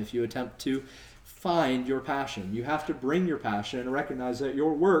lifetime if you attempt to find your passion. You have to bring your passion and recognize that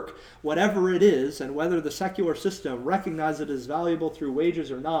your work, whatever it is, and whether the secular system recognizes it as valuable through wages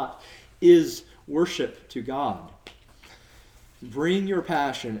or not, is worship to God. Bring your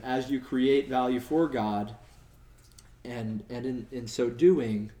passion as you create value for God and in so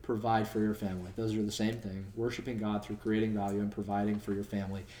doing, provide for your family. Those are the same thing. Worshiping God through creating value and providing for your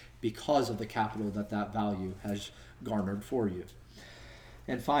family because of the capital that value has garnered for you.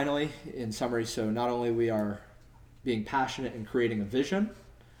 And finally, in summary, so not only we are being passionate in creating a vision,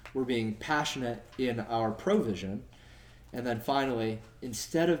 we're being passionate in our provision. And then finally,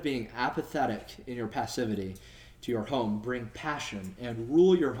 instead of being apathetic in your passivity to your home, bring passion and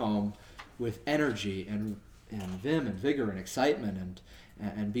rule your home with energy and vim and vigor and excitement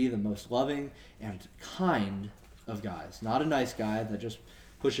and be the most loving and kind of guys. Not a nice guy that just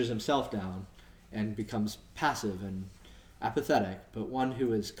pushes himself down and becomes passive and apathetic, but one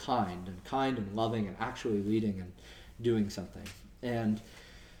who is kind and loving and actually leading and doing something. And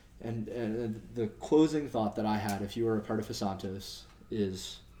the closing thought that I had, if you were a part of Phasantos,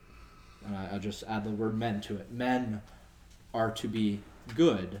 is, and I'll just add the word men to it. Men are to be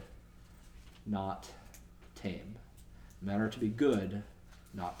good, not tame. Men are to be good,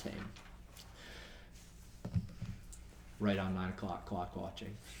 not tame. Right on 9 o'clock, clock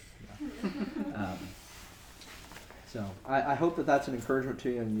watching. Yeah. So I hope that that's an encouragement to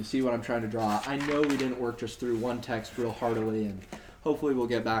you, and you see what I'm trying to draw. I know we didn't work just through one text real heartily, and hopefully we'll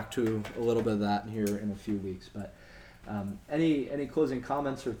get back to a little bit of that here in a few weeks. But any closing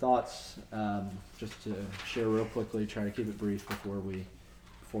comments or thoughts, just to share real quickly, try to keep it brief before we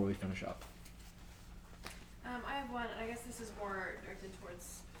finish up. I have one, and I guess this is more directed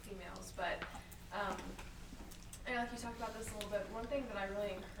towards females, but I know like you talked about this a little bit. One thing that I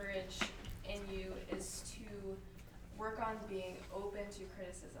really encourage in you is to work on being open to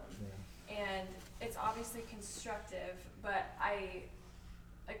criticism. Yeah. And it's obviously constructive, but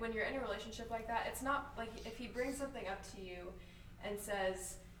like when you're in a relationship like that, it's not like if he brings something up to you and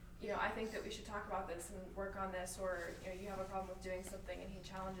says, I think that we should talk about this and work on this, or you have a problem with doing something and he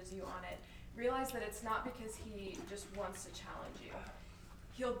challenges you on it, realize that it's not because he just wants to challenge you.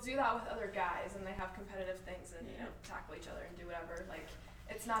 He'll do that with other guys, and they have competitive things and tackle each other and do whatever. Like,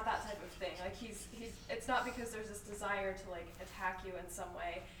 it's not that type of thing. Like it's not because there's this desire to like attack you in some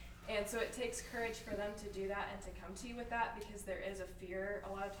way. And so it takes courage for them to do that and to come to you with that, because there is a fear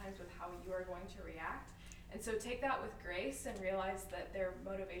a lot of times with how you are going to react. And so take that with grace and realize that their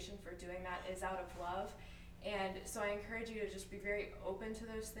motivation for doing that is out of love. And so I encourage you to just be very open to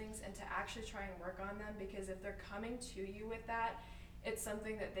those things and to actually try and work on them, because if they're coming to you with that, it's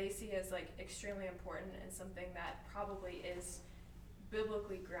something that they see as like extremely important and something that probably is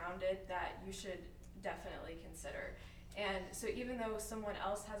biblically grounded that you should definitely consider. And so even though someone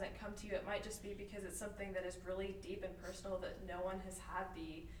else hasn't come to you, it might just be because it's something that is really deep and personal that no one has had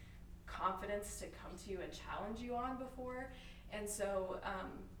the confidence to come to you and challenge you on before. And so,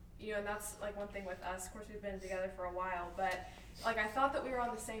 and that's like one thing with us. Of course, we've been together for a while, but like I thought that we were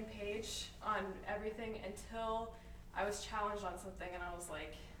on the same page on everything until I was challenged on something, and I was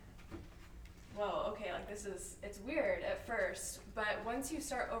like, whoa, okay, like it's weird at first, but once you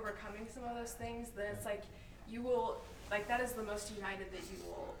start overcoming some of those things, then it's like you will, like that is the most united that you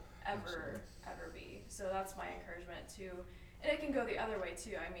will ever be. So that's my encouragement too. And it can go the other way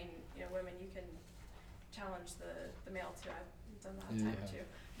too. I mean, women, you can challenge the male too. I've done that a time or two.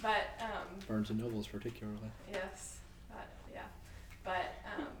 But Barnes and Nobles particularly. Yes.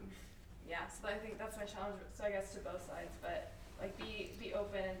 So I think that's my challenge. So I guess to both sides, but like be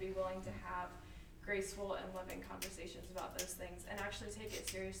open and be willing to have graceful and loving conversations about those things, and actually take it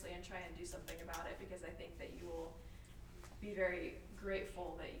seriously and try and do something about it, because I think that you will be very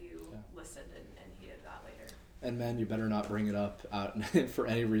grateful that you listened and heeded that later. And men, you better not bring it up out for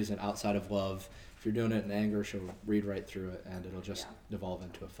any reason outside of love. If you're doing it in anger, she'll read right through it, and it'll just devolve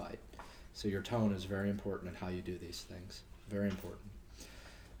into a fight. So your tone is very important in how you do these things. Very important.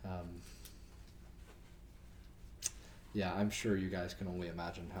 I'm sure you guys can only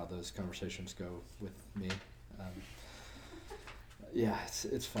imagine how those conversations go with me.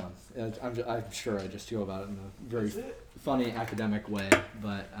 It's fun. I'm sure I just feel about it in a very funny academic way,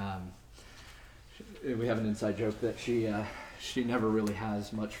 but we have an inside joke that she never really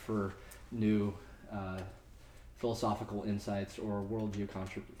has much for new philosophical insights or worldview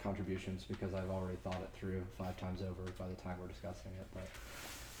contributions, because I've already thought it through 5 times over by the time we're discussing it. But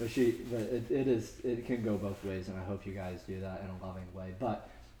it can go both ways, and I hope you guys do that in a loving way. But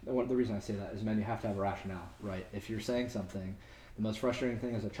the reason I say that is, men, you have to have a rationale, right? If you're saying something, the most frustrating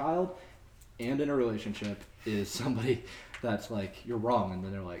thing as a child and in a relationship is somebody that's like, you're wrong, and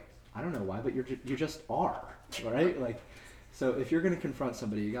then they're like, I don't know why, but you just are, right? Like, so if you're going to confront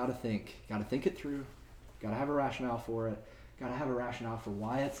somebody, you got to think it through, got to have a rationale for it, got to have a rationale for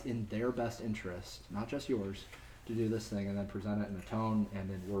why it's in their best interest, not just yours, to do this thing, and then present it in a tone and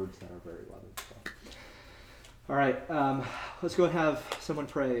in words that are very loving. So, All right, let's go and have someone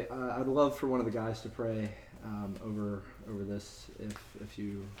pray. I'd love for one of the guys to pray over this,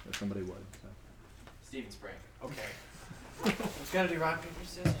 if somebody would. So. Steven's praying. Okay. It's gotta do rock, paper,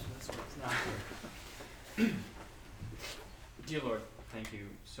 scissors. This one's not here. Dear Lord, thank you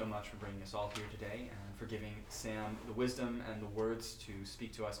so much for bringing us all here today and for giving Sam the wisdom and the words to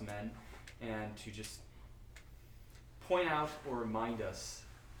speak to us men and to just point out or remind us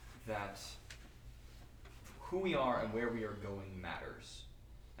that who we are and where we are going matters,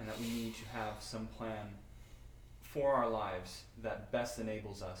 and that we need to have some plan for our lives that best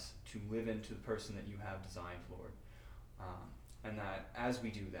enables us to live into the person that you have designed, Lord. And that as we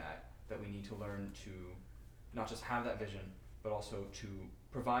do that we need to learn to not just have that vision, but also to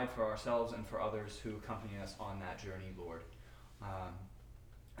provide for ourselves and for others who accompany us on that journey, Lord.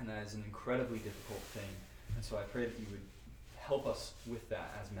 And that is an incredibly difficult thing. And so I pray that you would help us with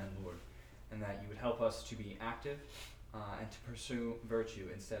that as men, Lord, and that you would help us to be active and to pursue virtue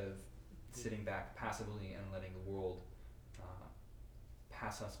instead of sitting back passively and letting the world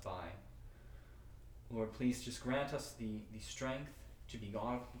pass us by. Lord, please just grant us the strength to be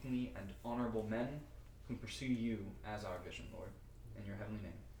godly and honorable men who pursue you as our vision, Lord. In your heavenly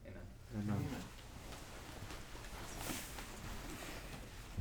name, amen. Amen.